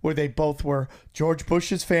okay, where they both were. George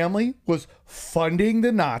Bush's family was funding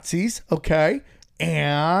the Nazis, okay?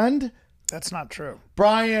 And that's not true.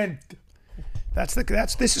 Brian, this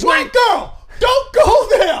is white girl, don't go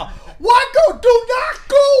there. White girl, do not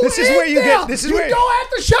go. This is where you there. get. This is you where don't have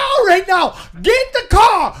to shower right now. Get the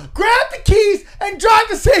car, grab the keys, and drive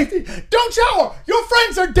to safety. Don't shower. Your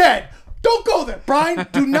friends are dead. Don't go there, Brian.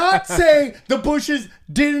 Do not say the Bushes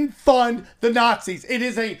didn't fund the Nazis. It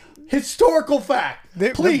is a historical fact.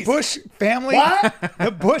 Please, the Bush family. What? The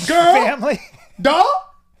Bush Girl? family. Duh.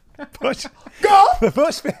 Bush. Go. The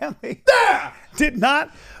Bush family. There. Did not.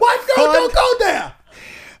 White girl, don't go there.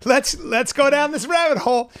 Let's go down this rabbit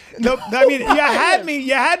hole. No, I mean, you had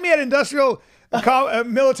me at industrial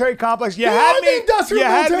military complex. You Yeah, had the me. industrial you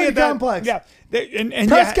had military me at that- complex. Yeah. And you had-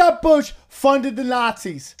 Prescott Bush funded the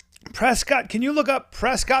Nazis. Prescott, can you look up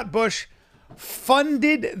Prescott Bush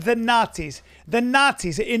funded the Nazis? The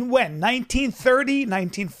Nazis in when? 1930,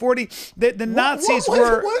 1940? The Nazis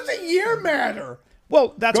were. What does the year matter?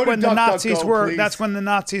 Well, that's Go to when the Nazis DuckDuckGo, were. please. That's when the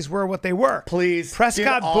Nazis were what they were. Please,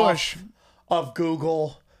 Prescott get Bush. off of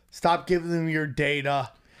Google. Stop giving them your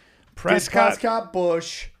data. Did Prescott. Prescott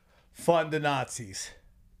Bush fund the Nazis?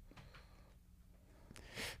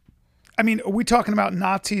 I mean, are we talking about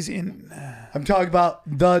Nazis in I'm talking about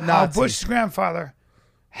the how Nazis. Bush's grandfather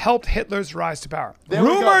helped Hitler's rise to power? There we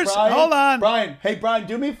go, Rumors. Brian. Hold on. Brian. Hey, Brian,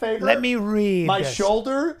 do me a favor. Let me read. My this.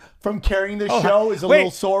 shoulder from carrying this Hold show on. is a Wait,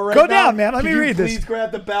 little sore right go now. down, man. Let Could me you read this. Please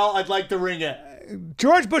grab the bell. I'd like to ring it.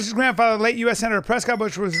 George Bush's grandfather, late U.S. Senator Prescott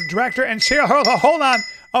Bush, was the director and shareholder, hold on,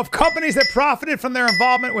 of companies that profited from their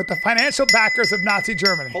involvement with the financial backers of Nazi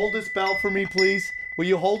Germany. Hold this bell for me, please. Will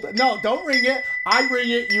you hold it? No, don't ring it. I ring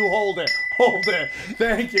it. You hold it. Hold it.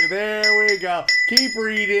 Thank you. There we go. Keep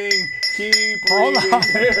reading. Keep Hold reading. on.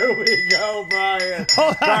 There we go, Brian.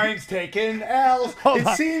 Hold on. Brian's taking L's. Hold It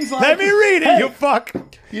on. seems like. Let me read it, Hey, you fuck.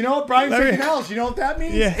 You know what? Brian's Let me- taking L's. You know what that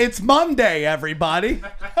means? Yeah. It's Monday, everybody.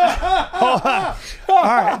 All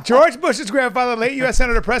right. George Bush's grandfather, late U.S.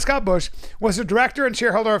 Senator Prescott Bush, was the director and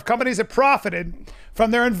shareholder of companies that profited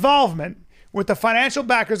from their involvement with the financial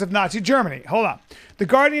backers of Nazi Germany. Hold on. The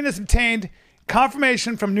Guardian has obtained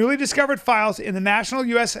confirmation from newly discovered files in the National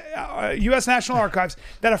U.S. National Archives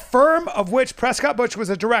that a firm of which Prescott Bush was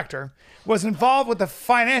a director was involved with the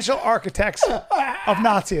financial architects of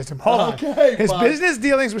Nazism. Hold on. Okay, His bud. business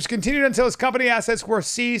dealings, which continued until his company assets were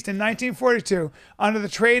seized in 1942 under the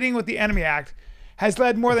Trading with the Enemy Act, has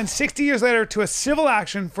led more than 60 years later to a civil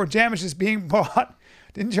action for damages being brought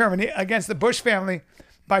in Germany against the Bush family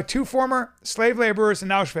by 2 former slave laborers in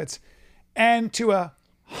Auschwitz and to a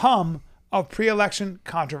hum of pre-election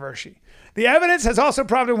controversy. The evidence has also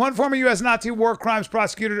prompted one former U.S. Nazi war crimes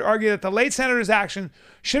prosecutor to argue that the late senator's action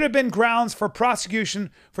should have been grounds for prosecution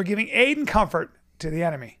for giving aid and comfort to the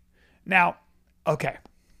enemy. Now, okay.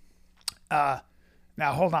 Now,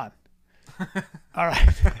 hold on. All right.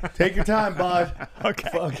 Take your time, bud. Okay.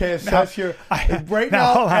 Okay, assess your. Right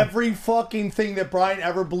now, hold now, on. every fucking thing that Brian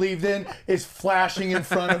ever believed in is flashing in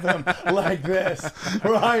front of him like this.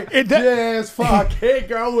 Right? Yes, fuck. Hey,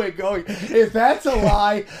 going. If that's a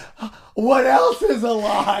lie, what else is a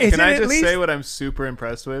lie? Is Can I it at just least- say what I'm super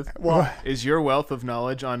impressed with? What? Is your wealth of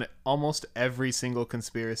knowledge on almost every single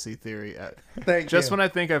conspiracy theory. Thank Just you. when I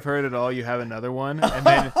think I've heard it all, you have another one,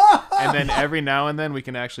 and then every now and then we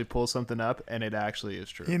can actually pull something up, and it actually is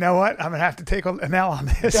true. You know what? I'm going to have to take an L on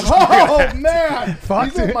this. Oh, man. Fuck,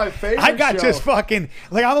 These are dude. my favorite I got shows. just fucking,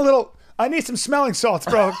 like, I need some smelling salts,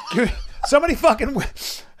 bro. Somebody fucking,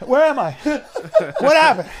 where am I? What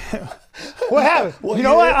happened? What happened? Well, you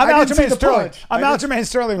know what? I'm I didn't see Aljamain the Sterling. punch. I'm Aljamain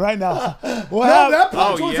Sterling right now. What No, happened? that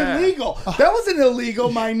punch Oh, was yeah. illegal. That wasn't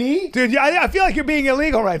illegal, my knee. Dude, I feel like you're being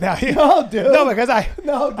illegal right now. No, dude. No, because I dude.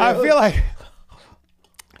 feel like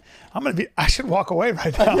I should walk away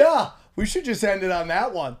right now. Yeah, we should just end it on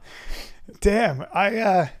that one. Damn,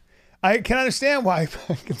 I can understand why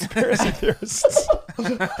conspiracy theorists.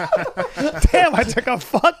 Damn, I took a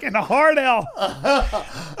fucking hard L.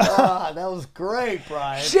 That was great,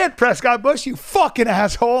 Brian. Shit, Prescott Bush, you fucking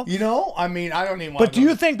asshole. You know, I mean, I don't even. But do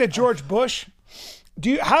you think that George Bush?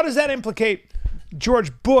 How does that implicate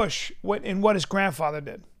George Bush in what his grandfather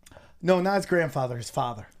did? No, not his grandfather, his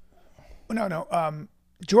father. No.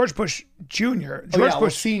 George Bush Jr. George yeah, well,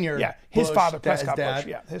 Bush Senior Yeah, his Bush, father, his Prescott dad, Bush.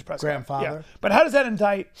 Yeah, his Prescott. grandfather. Yeah. But how does that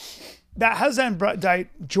indict? How does that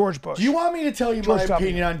indict George Bush? Do you want me to tell you George my W.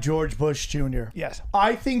 opinion on George Bush Jr.? Yes.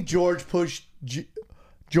 I think George Bush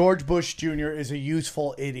Jr. is a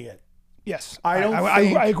useful idiot. Yes. I don't I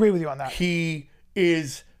think agree with you on that. He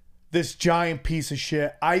is this giant piece of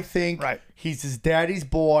shit. I think Right. he's his daddy's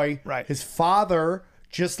boy. Right. His father,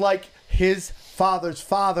 just like his father's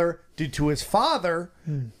father did to his father,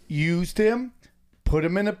 used him, put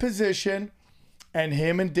him in a position, and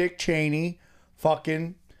him and Dick Cheney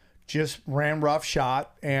fucking just ran roughshod,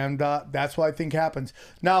 and that's what I think happens.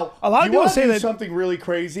 Now, A lot of you people wanna say do that- something really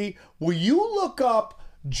crazy. Will you look up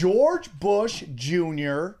George Bush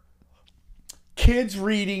Jr. kids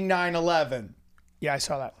reading 9/11? Yeah, I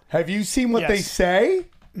saw that. Have you seen what Yes. they say?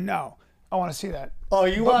 No, I want to see that. Oh,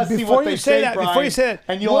 you want to see Before what you they say say, that, Brian, before you say that,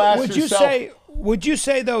 and you'll ask would yourself. Would you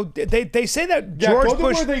say though? They say that Yeah, George go to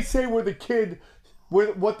Bush. where they say what the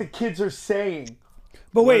kids are saying.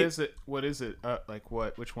 But wait, What is it? Like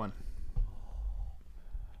what? Which one?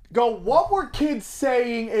 Go. What were kids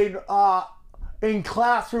saying in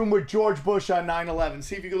classroom with George Bush on 9/11?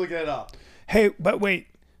 See if you can look that up. Hey, but wait,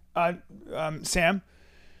 Sam.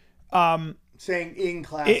 Saying in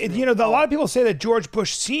class. You know, a lot of people say that George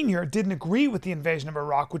Bush Sr. didn't agree with the invasion of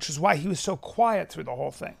Iraq, which is why he was so quiet through the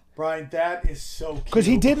whole thing. Brian, that is so cute. Because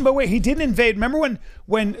he didn't, but wait, he didn't invade. Remember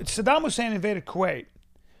when Saddam Hussein invaded Kuwait?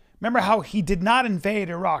 Remember how he did not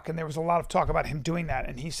invade Iraq, and there was a lot of talk about him doing that,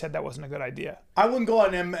 and he said that wasn't a good idea. I wouldn't go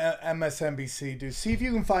on MSNBC, dude. See if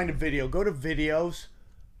you can find a video. Go to videos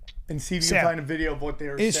and see if you can find a video of what they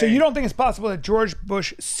were saying. So you don't think it's possible that George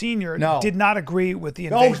Bush Sr. did not agree with the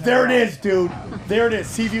invasion? Oh, there it is, dude. There it is.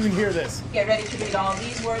 See if you can hear this. Get ready to read all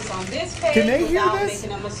these words on this page Can they hear without this?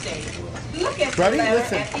 making a mistake. Look at Ready? the letter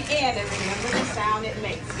Listen. at the end and remember the sound it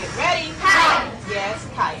makes. Get ready. Kite. Yes,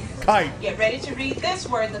 kite. Kite. Get ready to read this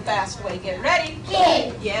word the fast way. Get ready.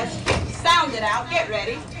 Kid. Yes. Sound it out. Get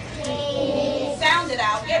ready. Kid. Sound it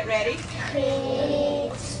out. Get ready.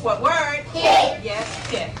 Kid. What word? Kid. Yes,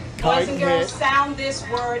 kid. Boys and girls, sound this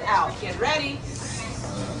word out. Get ready.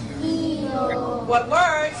 Steel. What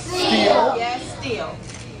word? Steel. Yes, steel.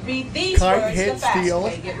 Read these Kite, words hit, the fast steal.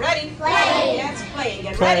 way. Get ready. Play. Yes, play.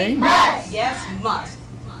 Get Playing. ready. Must. Yes, must.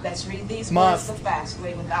 Let's read these Must. words the fast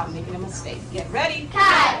way without making a mistake. Get ready.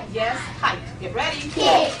 Kite. Yes, kite. Get ready.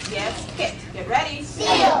 Kick. Yes, kick. Get ready.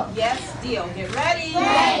 Steal. Yes, steal. Get ready.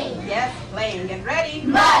 Play. Yes, playing. Get ready.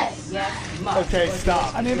 Must. Yes, must. Okay,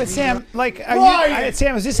 stop. I mean, but Sam, like, Brian!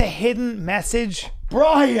 Sam, is this a hidden message?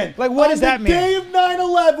 Brian. Like, what does that On mean? the day of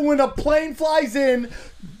 9/11, when a plane flies in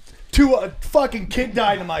to a fucking kid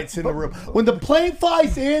dynamite's in the room. When the plane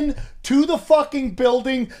flies in to the fucking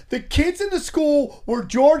building, the kids in the school where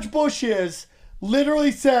George Bush is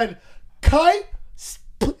literally said, kite,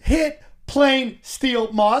 hit, plane,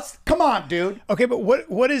 steal, must. Come on, dude. Okay, but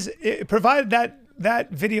what is provided that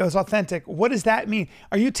video is authentic? What does that mean?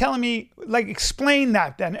 Are you telling me, like, explain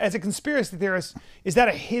that then as a conspiracy theorist? Is that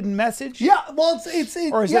a hidden message? Yeah, well, it's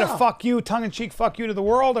Or is it a fuck you, tongue in cheek fuck you to the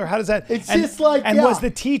world, or how does that? It's just like, And yeah. was the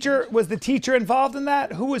teacher involved in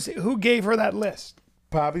that? Who gave her that list?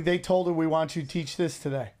 Probably they told her, we want you to teach this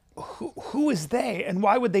today. Who is they, and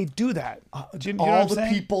why would they do that? Do you know what All I'm the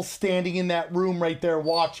saying? people standing in that room right there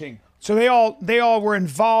watching. So they all were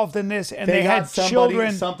involved in this, and they had somebody,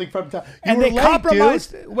 children. something from time. And they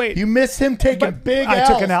compromised- wait. you missed him taking But big I L's.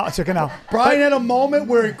 took an out. I took an out. Brian had a moment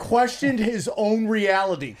where he questioned his own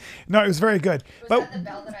reality. No, it was very good. Was But that the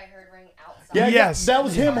bell that I heard ring outside? Yeah, Yes. that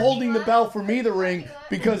was him holding the bell for me to ring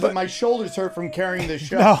because my shoulders hurt from carrying this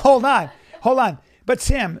show. no, hold on. But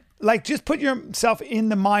Sam, like, just put yourself in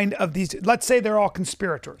the mind of these. Let's say they're all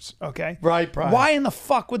conspirators, okay? Right, Brian. Why in the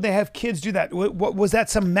fuck would they have kids do that? What was that?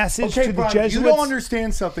 Some message Okay, to the Brian, Jesuits? you don't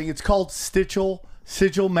understand something. It's called sigil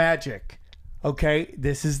magic. Okay,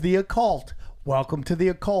 this is the occult. Welcome to the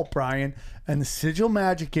occult, Brian. And the sigil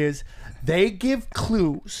magic is they give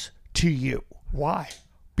clues to you. Why?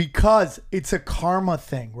 Because it's a karma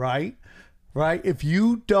thing, right? Right? If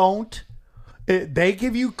you don't, they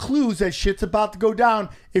give you clues that shit's about to go down.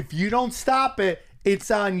 If you don't stop it, it's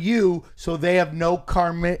on you. So they have no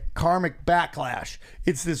karmic backlash.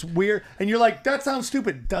 It's this weird, and you're like, that sounds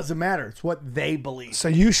stupid. Doesn't matter. It's what they believe. So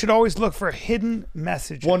you should always look for hidden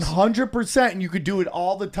messages. 100%, and you could do it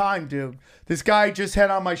all the time, dude. This guy just had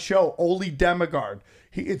on my show, Oli Demigard.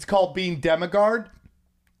 It's called Being Demigard.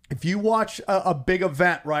 If you watch a big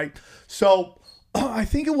event, right? So I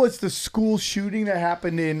think it was the school shooting that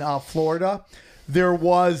happened in Florida. There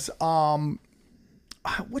was,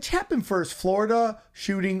 which happened first, Florida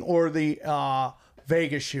shooting or the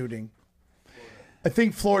Vegas shooting? I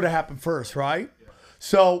think Florida happened first, right?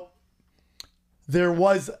 So there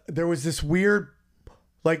was this weird,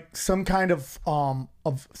 like some kind of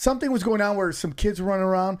something was going on where some kids were running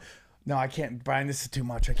around. No, I can't, Brian. This is too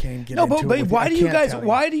much. I can't even get into it. But with why I do you can't guys? tell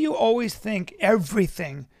Why do you always think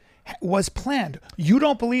everything was planned? You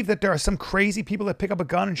don't believe that there are some crazy people that pick up a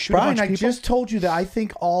gun and shoot a Brian, bunch of I people? just told you that I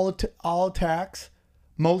think all attacks,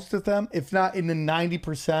 most of them, if not in the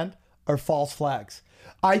 90%, are false flags.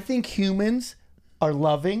 I think humans are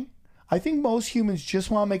loving. I think most humans just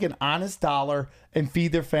want to make an honest dollar and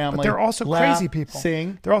feed their family. But they're also laugh, crazy people.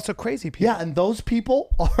 Sing. They're also crazy people. Yeah, and those people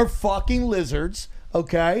are fucking lizards,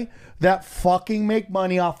 okay? That fucking make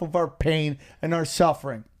money off of our pain and our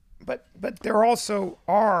suffering. But there also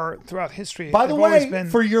are throughout history. By the they've always way, been,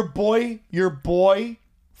 for your boy,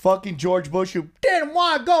 fucking George Bush, who didn't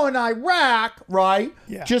want to go in Iraq, right?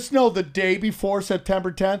 Yeah. Just know the day before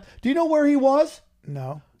September 10th. Do you know where he was?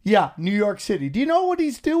 no. Yeah, New York City. Do you know what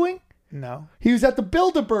he's doing? No. He was at the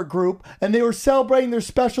Bilderberg Group, and they were celebrating their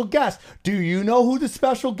special guest. Do you know who the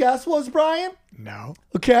special guest was, Brian? No.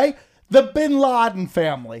 Okay? The Bin Laden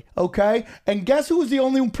family, okay? And guess who was the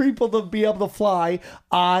only people to be able to fly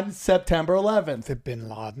on September 11th? The Bin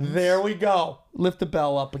Laden. There we go. Lift the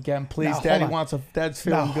bell up again, please. Now, hold Daddy on. wants a. Dad's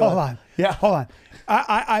No, feeling good. hold on. Yeah, Hold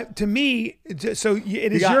on. To me, so it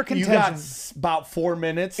is You your got, you contention. got about 4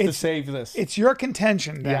 minutes to It's- save this. It's your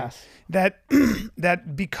contention then, Yes.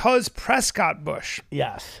 that because Prescott Bush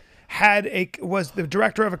Yes. was the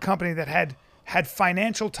director of a company that had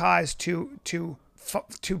financial ties to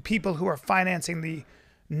people who are financing the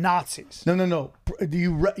Nazis. No.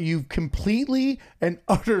 You completely and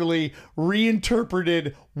utterly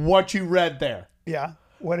reinterpreted what you read there. Yeah.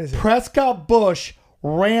 What is it? Prescott Bush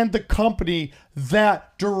ran the company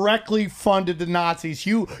that directly funded the Nazis.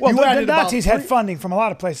 Well, you the added about Nazis had three- funding from a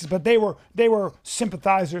lot of places, but they were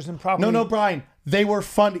sympathizers and probably No, Brian. They were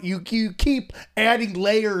funded. You keep adding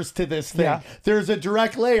layers to this thing. Yeah. There's a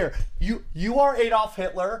direct layer. You are Adolf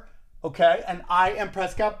Hitler, okay, and I am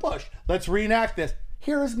Prescott Bush. Let's reenact this.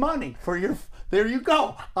 Here is money for your. There you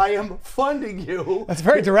go. I am funding you. That's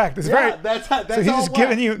very direct. It's very. That's so he's all just wet.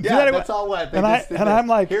 giving you. Yeah, that's all wet. They And just did this. I'm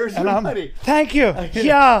like, here's and your I'm, money. Thank you.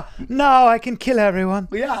 Yeah. No, I can kill everyone.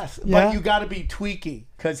 Yes, Yeah. but you got to be tweaky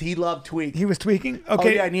because he loved tweak. He was tweaking. Oh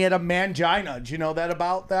Okay. yeah, and he had a mangina. Did you know that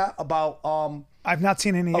about that? I've not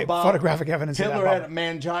seen any About photographic evidence Hitler of that. had a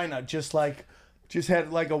mangina, just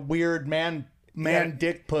had like a weird man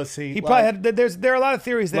dick pussy. He probably had. There are a lot of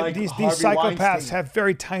theories that like these Harvey psychopaths Weinstein. have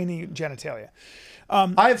very tiny genitalia.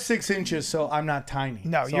 I have 6 inches, so I'm not tiny.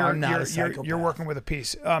 No, so I'm not a you're psychopath. working with a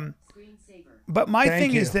piece. But my Thank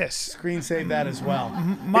thing you. is this. Screen save that as well.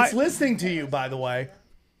 My- It's listening to you, by the way.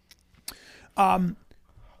 Brian,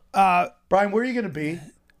 where are you going to be?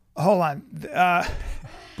 Hold on.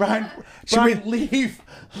 Brian, leave.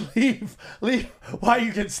 Why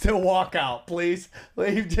you can still walk out, please.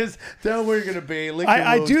 Leave. Just tell me where you're gonna be. Lick your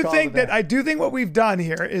I wounds, do call think it that a day. I do think what we've done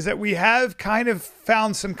here is that we have kind of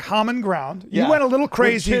found some common ground. Yeah. You went a little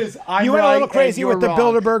crazy. Which is, I'm you went a right little crazy and with the you're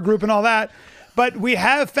wrong. Bilderberg group and all that. But we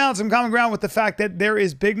have found some common ground with the fact that there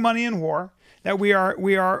is big money in war. That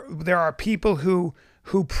there are people who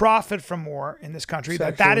profit from war in this country.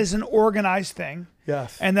 That Sexual. is an organized thing.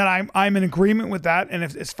 Yes. And that I'm in agreement with that. And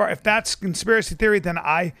if that's conspiracy theory, then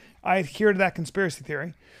I adhere to that conspiracy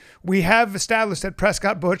theory. We have established that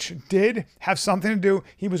Prescott Bush did have something to do.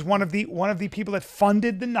 He was one of the people that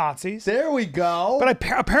funded the Nazis. There we go. But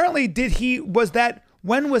apparently,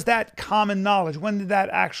 when was that common knowledge? When did that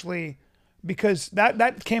actually? Because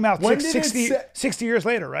that came out When did it 60 years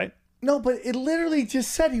later, right? no, but it literally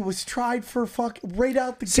just said he was tried for right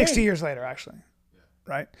out the 60 gate. years later, actually.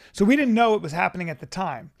 Right? So we didn't know it was happening at the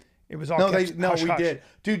time. It was all No, kept hush, we hush. did.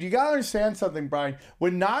 Dude, you got to understand something, Brian.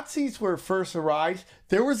 When Nazis were first arrived,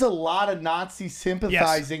 there was a lot of Nazi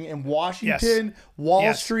sympathizing in Washington, Wall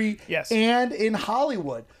Yes. Street, Yes. and in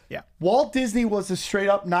Hollywood. Yeah. Walt Disney was a straight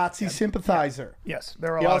up Nazi sympathizer. Yes,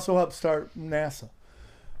 there were a He lot. also helped start NASA.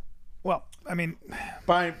 Well, I mean,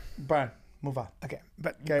 Brian, move on. okay,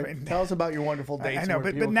 but Okay, tell us about your wonderful dates. I know,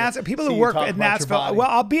 where but can NASA, people see who you work talk at about your Nashville. body. Well,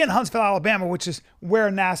 I'll be in Huntsville, Alabama, which is where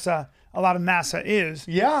a lot of NASA is.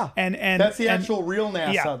 Yeah, and that's the and- actual real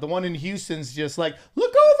NASA. yeah. The one in Houston's just like,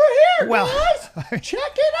 look over here, Well, guys, check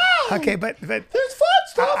it out. Okay, but there's fun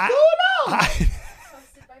stuff I- going on.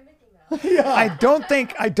 Hosted by Mickey Mouse.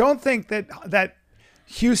 I don't think that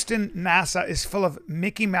Houston NASA is full of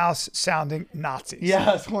Mickey Mouse sounding Nazis.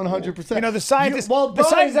 Yes, 100%. You know, the scientists- Brian, the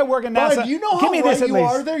scientists that work at Brian, NASA- you know give how me right this at you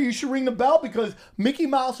least. are there? You should ring the bell because Mickey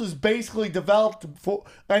Mouse was basically developed for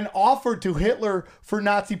and offered to Hitler for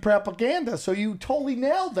Nazi propaganda. So you totally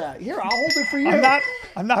nailed that. Here, I'll hold it for you.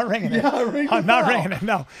 I'm not ringing it. Yeah, ring the I'm not bell. ringing it.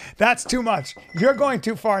 No, that's too much. You're going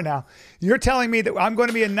too far now. You're telling me that I'm going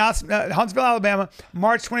to be in Huntsville, Alabama,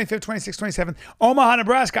 March 25th, 26th, 27th. Omaha,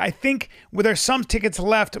 Nebraska. I think there's some tickets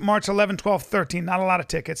left, March 11, 12, 13. Not a lot of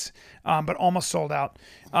tickets, but almost sold out.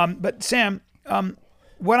 But Sam,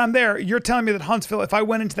 when I'm there, you're telling me that Huntsville, if I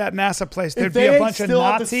went into that NASA place, there'd If be they a bunch of still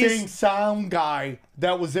have the Nazis. same sound guy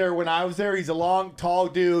that was there when I was there. He's a long, tall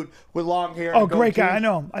dude with long hair. Oh, and great guy. goatee. I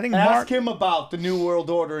know him. I think Ask Mark. him about the New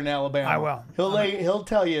World Order in Alabama. I will. He'll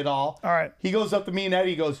tell you it all. All right. He goes up to me and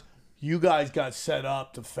Eddie. He goes, "You guys got set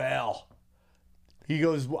up to fail." He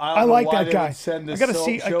goes, I don't know like why that they guy. would send I this gotta so-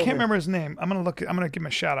 see. I show can't me." remember his name. I'm gonna give him a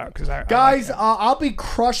shout out because I Guys, like I'll be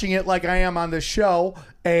crushing it like I am on the show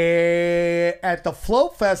at the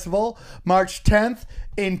Float Festival, March 10th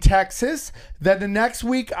in Texas. Then the next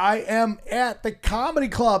week, I am at the Comedy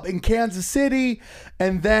Club in Kansas City.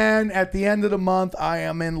 And then at the end of the month, I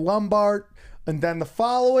am in Lombard. And then the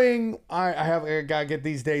following, I gotta get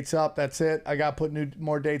these dates up. That's it. I gotta put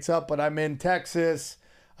more dates up. But I'm in Texas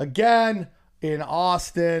again, in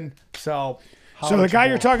Austin. So So the guy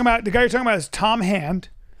you're talking about is Tom Hand.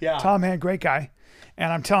 Yeah. Tom Hand, great guy.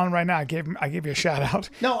 And I'm telling right now, I gave you a shout out.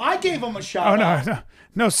 No, I gave him a shout out.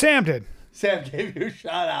 No, Sam did. Sam gave you a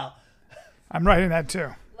shout out. I'm writing that too.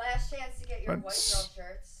 Last chance to get your white girl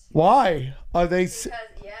shirts. Why are they? Because,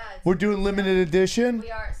 We're doing limited edition.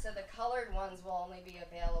 we are. So the colored ones will only be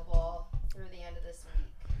available through the end of this week.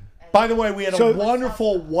 And By the way, we had So- a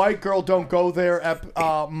wonderful white girl don't go there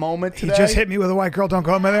moment He today. just hit me with a white girl don't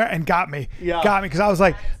go in there and got me. Yeah. Got me because I was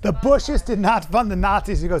like, the Bushes did not fund the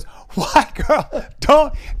Nazis. He goes, white girl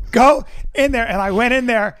don't go in there. And I went in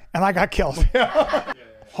there and I got killed.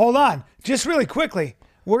 Hold on. Just really quickly.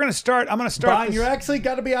 I'm going to start Brian, this. you're actually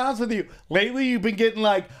got to be honest with you. Lately, you've been getting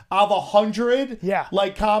like out of 100, Yeah.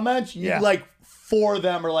 like comments. You Yeah. like 4 of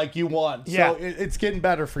them are like you won. Yeah. So it's getting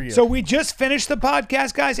better for you. So we just finished the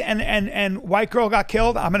podcast, guys, and white girl got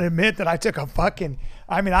killed. I'm going to admit that I took a fucking.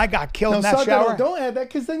 I mean, I got killed in that son, shower. don't add that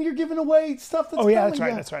because then you're giving away stuff that's Oh yeah, coming. that's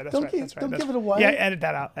right. That's right. That's Don't right. gi- That's right. Don't that's give it right. away. Yeah, edit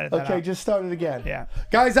that out. Edit that Okay, out. just start it again. Yeah.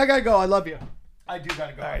 Guys, I gotta go. I love you. I do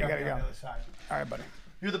gotta go. All right, you I gotta be on go. the other side. All right, buddy.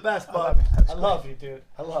 You're the best, bud. I love you, dude.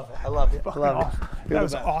 I love it. I love you. I love you. That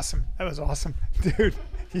was awesome. That was awesome, dude.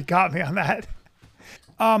 You got me on that.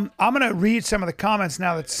 I'm gonna read some of the comments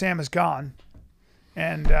now that Sam is gone,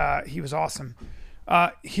 and he was awesome.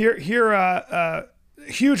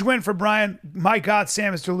 Huge win for Brian. My God,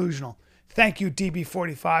 Sam is delusional. Thank you,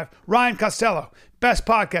 DB45. Ryan Costello, best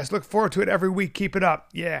podcast. Look forward to it every week. Keep it up.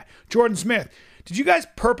 Yeah. Jordan Smith. Did you guys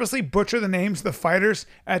purposely butcher the names of the fighters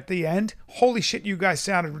at the end? Holy shit, you guys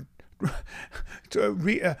sounded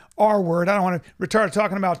R word. I don't want to retard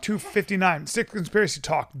talking about 259. Sick conspiracy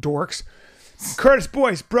talk, dorks. Curtis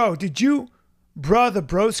Boyce, bro, did you bruh the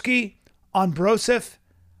broski on Brosif?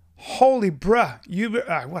 Holy bruh. You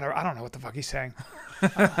whatever. I don't know what the fuck he's saying. Me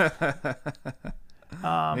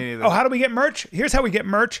neither. Oh, how do we get merch? Here's how we get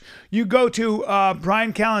merch. You go to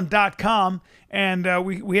briancallen.com and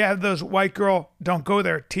we have those white girl don't go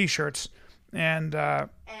there t-shirts and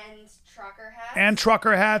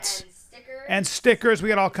trucker hats and stickers. We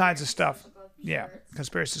got all kinds of stuff. Yeah,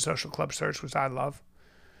 Conspiracy Social Club search, which I love.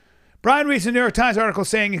 Brian reads a New York Times article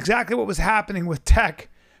saying exactly what was happening with tech,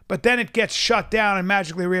 but then it gets shut down and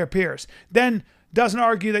magically reappears. Then doesn't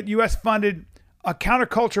argue that U.S. funded a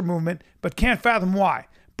counterculture movement, but can't fathom why.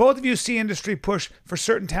 Both of you see industry push for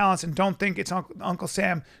certain talents and don't think it's Uncle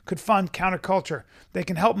Sam could fund counterculture. They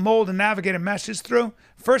can help mold and navigate a message through.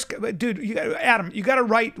 First, dude, Adam, you got to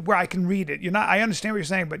write where I can read it. I understand what you're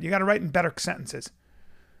saying, but you got to write in better sentences.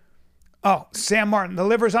 Oh, Sam Martin, the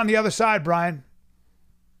liver's on the other side, Brian.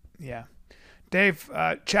 Yeah. Dave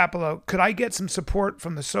Chapello, could I get some support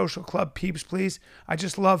from the Social Club peeps, please? I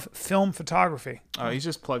just love film photography. Oh, he's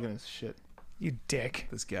just plugging his shit. You dick.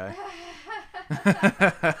 This guy.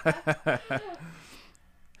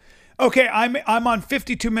 Okay, I'm on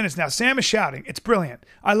 52 minutes now. Sam is shouting. It's brilliant.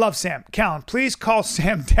 I love Sam. Callan, please call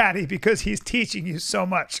Sam Daddy because he's teaching you so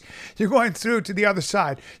much. You're going through to the other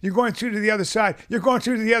side. You're going through to the other side. You're going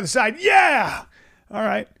through to the other side. Yeah! All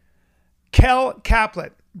right. Kel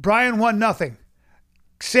Caplet. Brian won nothing.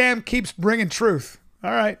 Sam keeps bringing truth.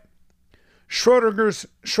 All right. Schrodinger's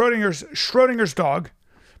dog.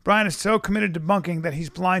 Brian is so committed to bunking that he's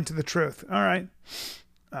blind to the truth. All right.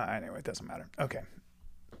 Anyway, it doesn't matter. Okay.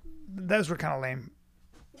 Those were kind of lame.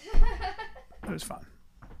 It was fun.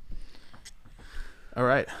 All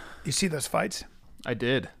right. You see those fights? I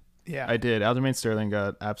did. Yeah. I did. Aljamain Sterling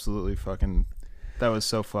got absolutely fucking... That was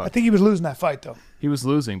so fucked. I think he was losing that fight, though. He was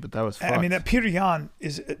losing, but that was fucked. I mean, Peter Yan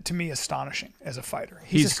is, to me, astonishing as a fighter.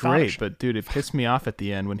 He's great, astonishing. but dude, it pissed me off at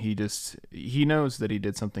the end when he knows that he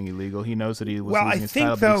did something illegal. He knows that he was Well, losing I his think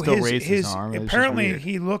title, but he though still raised his arm. It was just apparently weird.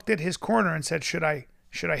 he looked at his corner and said, "Should I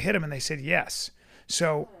hit him?" And they said yes.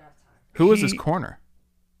 So Who was his corner?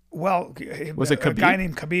 Well, Was it a guy Khabib?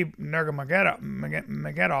 named Khabib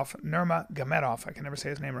Nurmagomedov. I can never say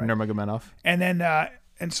his name right. Nurmagomedov. And then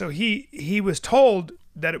and so he was told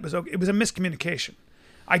that it was okay. It was a miscommunication.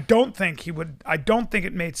 I don't think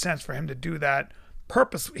it made sense for him to do that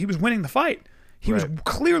purpose. He was winning the fight. He was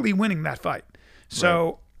clearly winning that fight.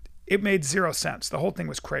 So it made zero sense. The whole thing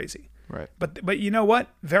was crazy. Right. But you know what?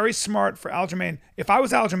 Very smart for Aljamain. If I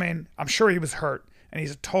was Aljamain, I'm sure he was hurt and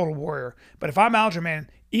he's a total warrior. But if I'm Aljamain,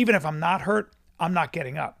 even if I'm not hurt, I'm not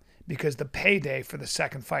getting up because the payday for the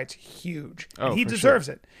second fight's huge. And he for deserves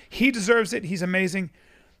it. He deserves it. He's amazing.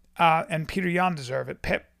 And Peter Yan deserve it.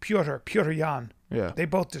 Piotr Yan. Yeah. They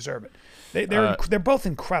both deserve it. They're both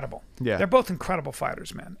incredible. Yeah. They're both incredible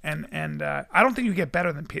fighters, man. And I don't think you get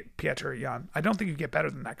better than Piotr Yan. I don't think you get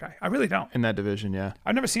better than that guy. I really don't. In that division, yeah.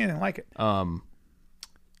 I've never seen anything like it.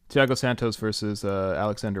 Thiago Santos versus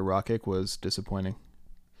Alexander Rakic was disappointing.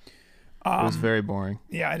 It was very boring.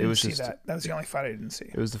 Yeah, I It didn't was see just- that. That was the only fight I didn't see.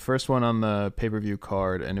 It was the first one on the pay-per-view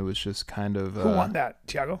card, and it was just kind of... Who won that?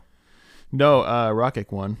 Thiago? No,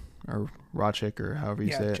 Rokic won, or Rochik, or however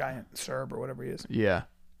you say Yeah, it. giant Serb or whatever he is. Yeah.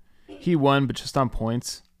 He won, but just on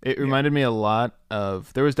points. It reminded me a lot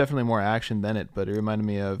of... There was definitely more action than it, but it reminded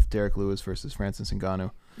me of Derek Lewis versus Francis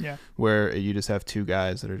Ngannou, Yeah. where you just have two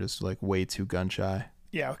guys that are just like way too gun-shy.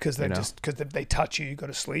 Yeah, because they because if they touch you, you go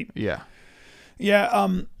to sleep. Yeah. Yeah.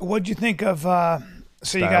 What'd you think of?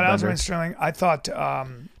 So you got Stylebender. Aljamain Sterling. I thought.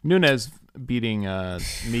 Nunes beating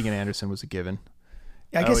Megan Anderson was a given.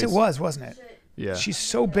 I guess it was, wasn't it? Yeah. She's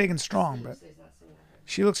so big and strong, but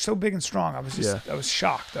she looks so big and strong. I was just, I was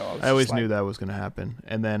shocked though. I always knew that was going to happen.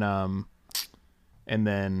 And then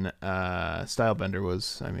Stylebender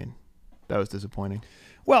was, I mean, that was disappointing.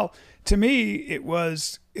 Well, to me, it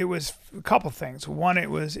was a couple things. One,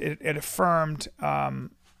 it affirmed Jan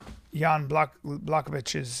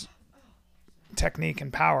Blachowicz technique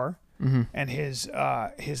and power, and his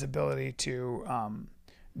ability to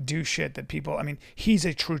do shit that people. I mean, he's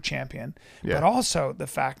a true champion, but also the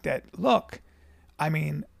fact that look, I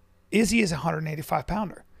mean, Izzy is a 185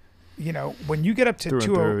 pounder. You know, when you get up to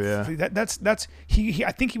 200, that's he.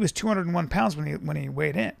 I think he was 201 pounds when he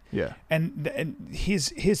weighed in. Yeah. And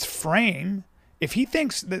his frame, if he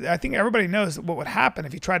thinks that, I think everybody knows what would happen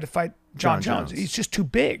if he tried to fight John Jones. He's just too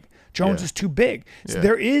big. Jones is too big. So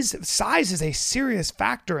size is a serious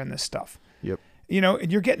factor in this stuff. Yep. You know,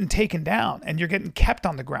 and you're getting taken down and you're getting kept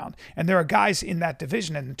on the ground. And there are guys in that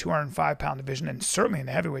division, in the 205 pound division, and certainly in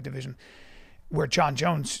the heavyweight division, where John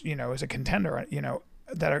Jones, you know, is a contender, you know,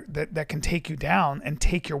 that can take you down and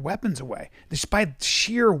take your weapons away. Despite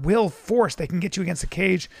sheer will force, they can get you against the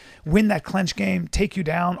cage, win that clinch game, take you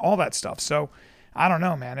down, all that stuff. So I don't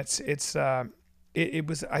know, man. It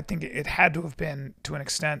was, I think it had to have been, to an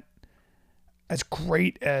extent, as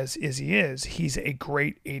great as Izzy is, he's a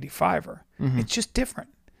great 85er. It's just different.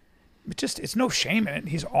 It's no shame in it.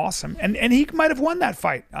 He's awesome. And he might have won that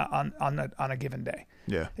fight on a given day.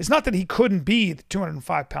 Yeah. It's not that he couldn't be the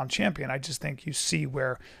 205-pound champion. I just think you see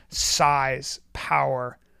where size,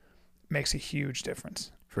 power makes a huge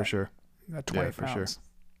difference. For sure. At 20 Yeah, for pounds. sure.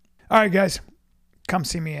 All right, guys. Come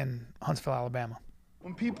see me in Huntsville, Alabama.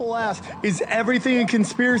 When people ask, is everything a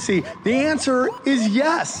conspiracy? The answer is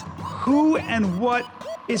yes. Who and what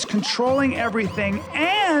is controlling everything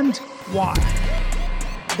and why?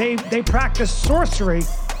 They practice sorcery.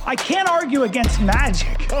 I can't argue against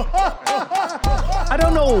magic. I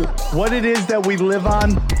don't know what it is that we live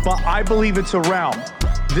on, but I believe it's a realm.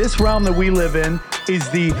 This realm that we live in is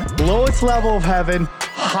the lowest level of heaven,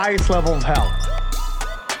 highest level of hell.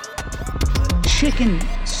 Chicken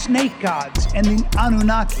snake gods and the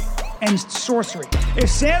Anunnaki and sorcery. If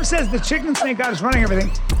Sam says the chicken and snake god is running everything,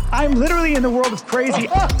 I'm literally in the world of crazy.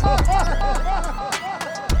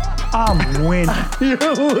 I'm winning.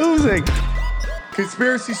 You're losing.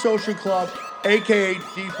 Conspiracy Social Club, aka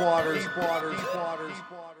Deep Waters.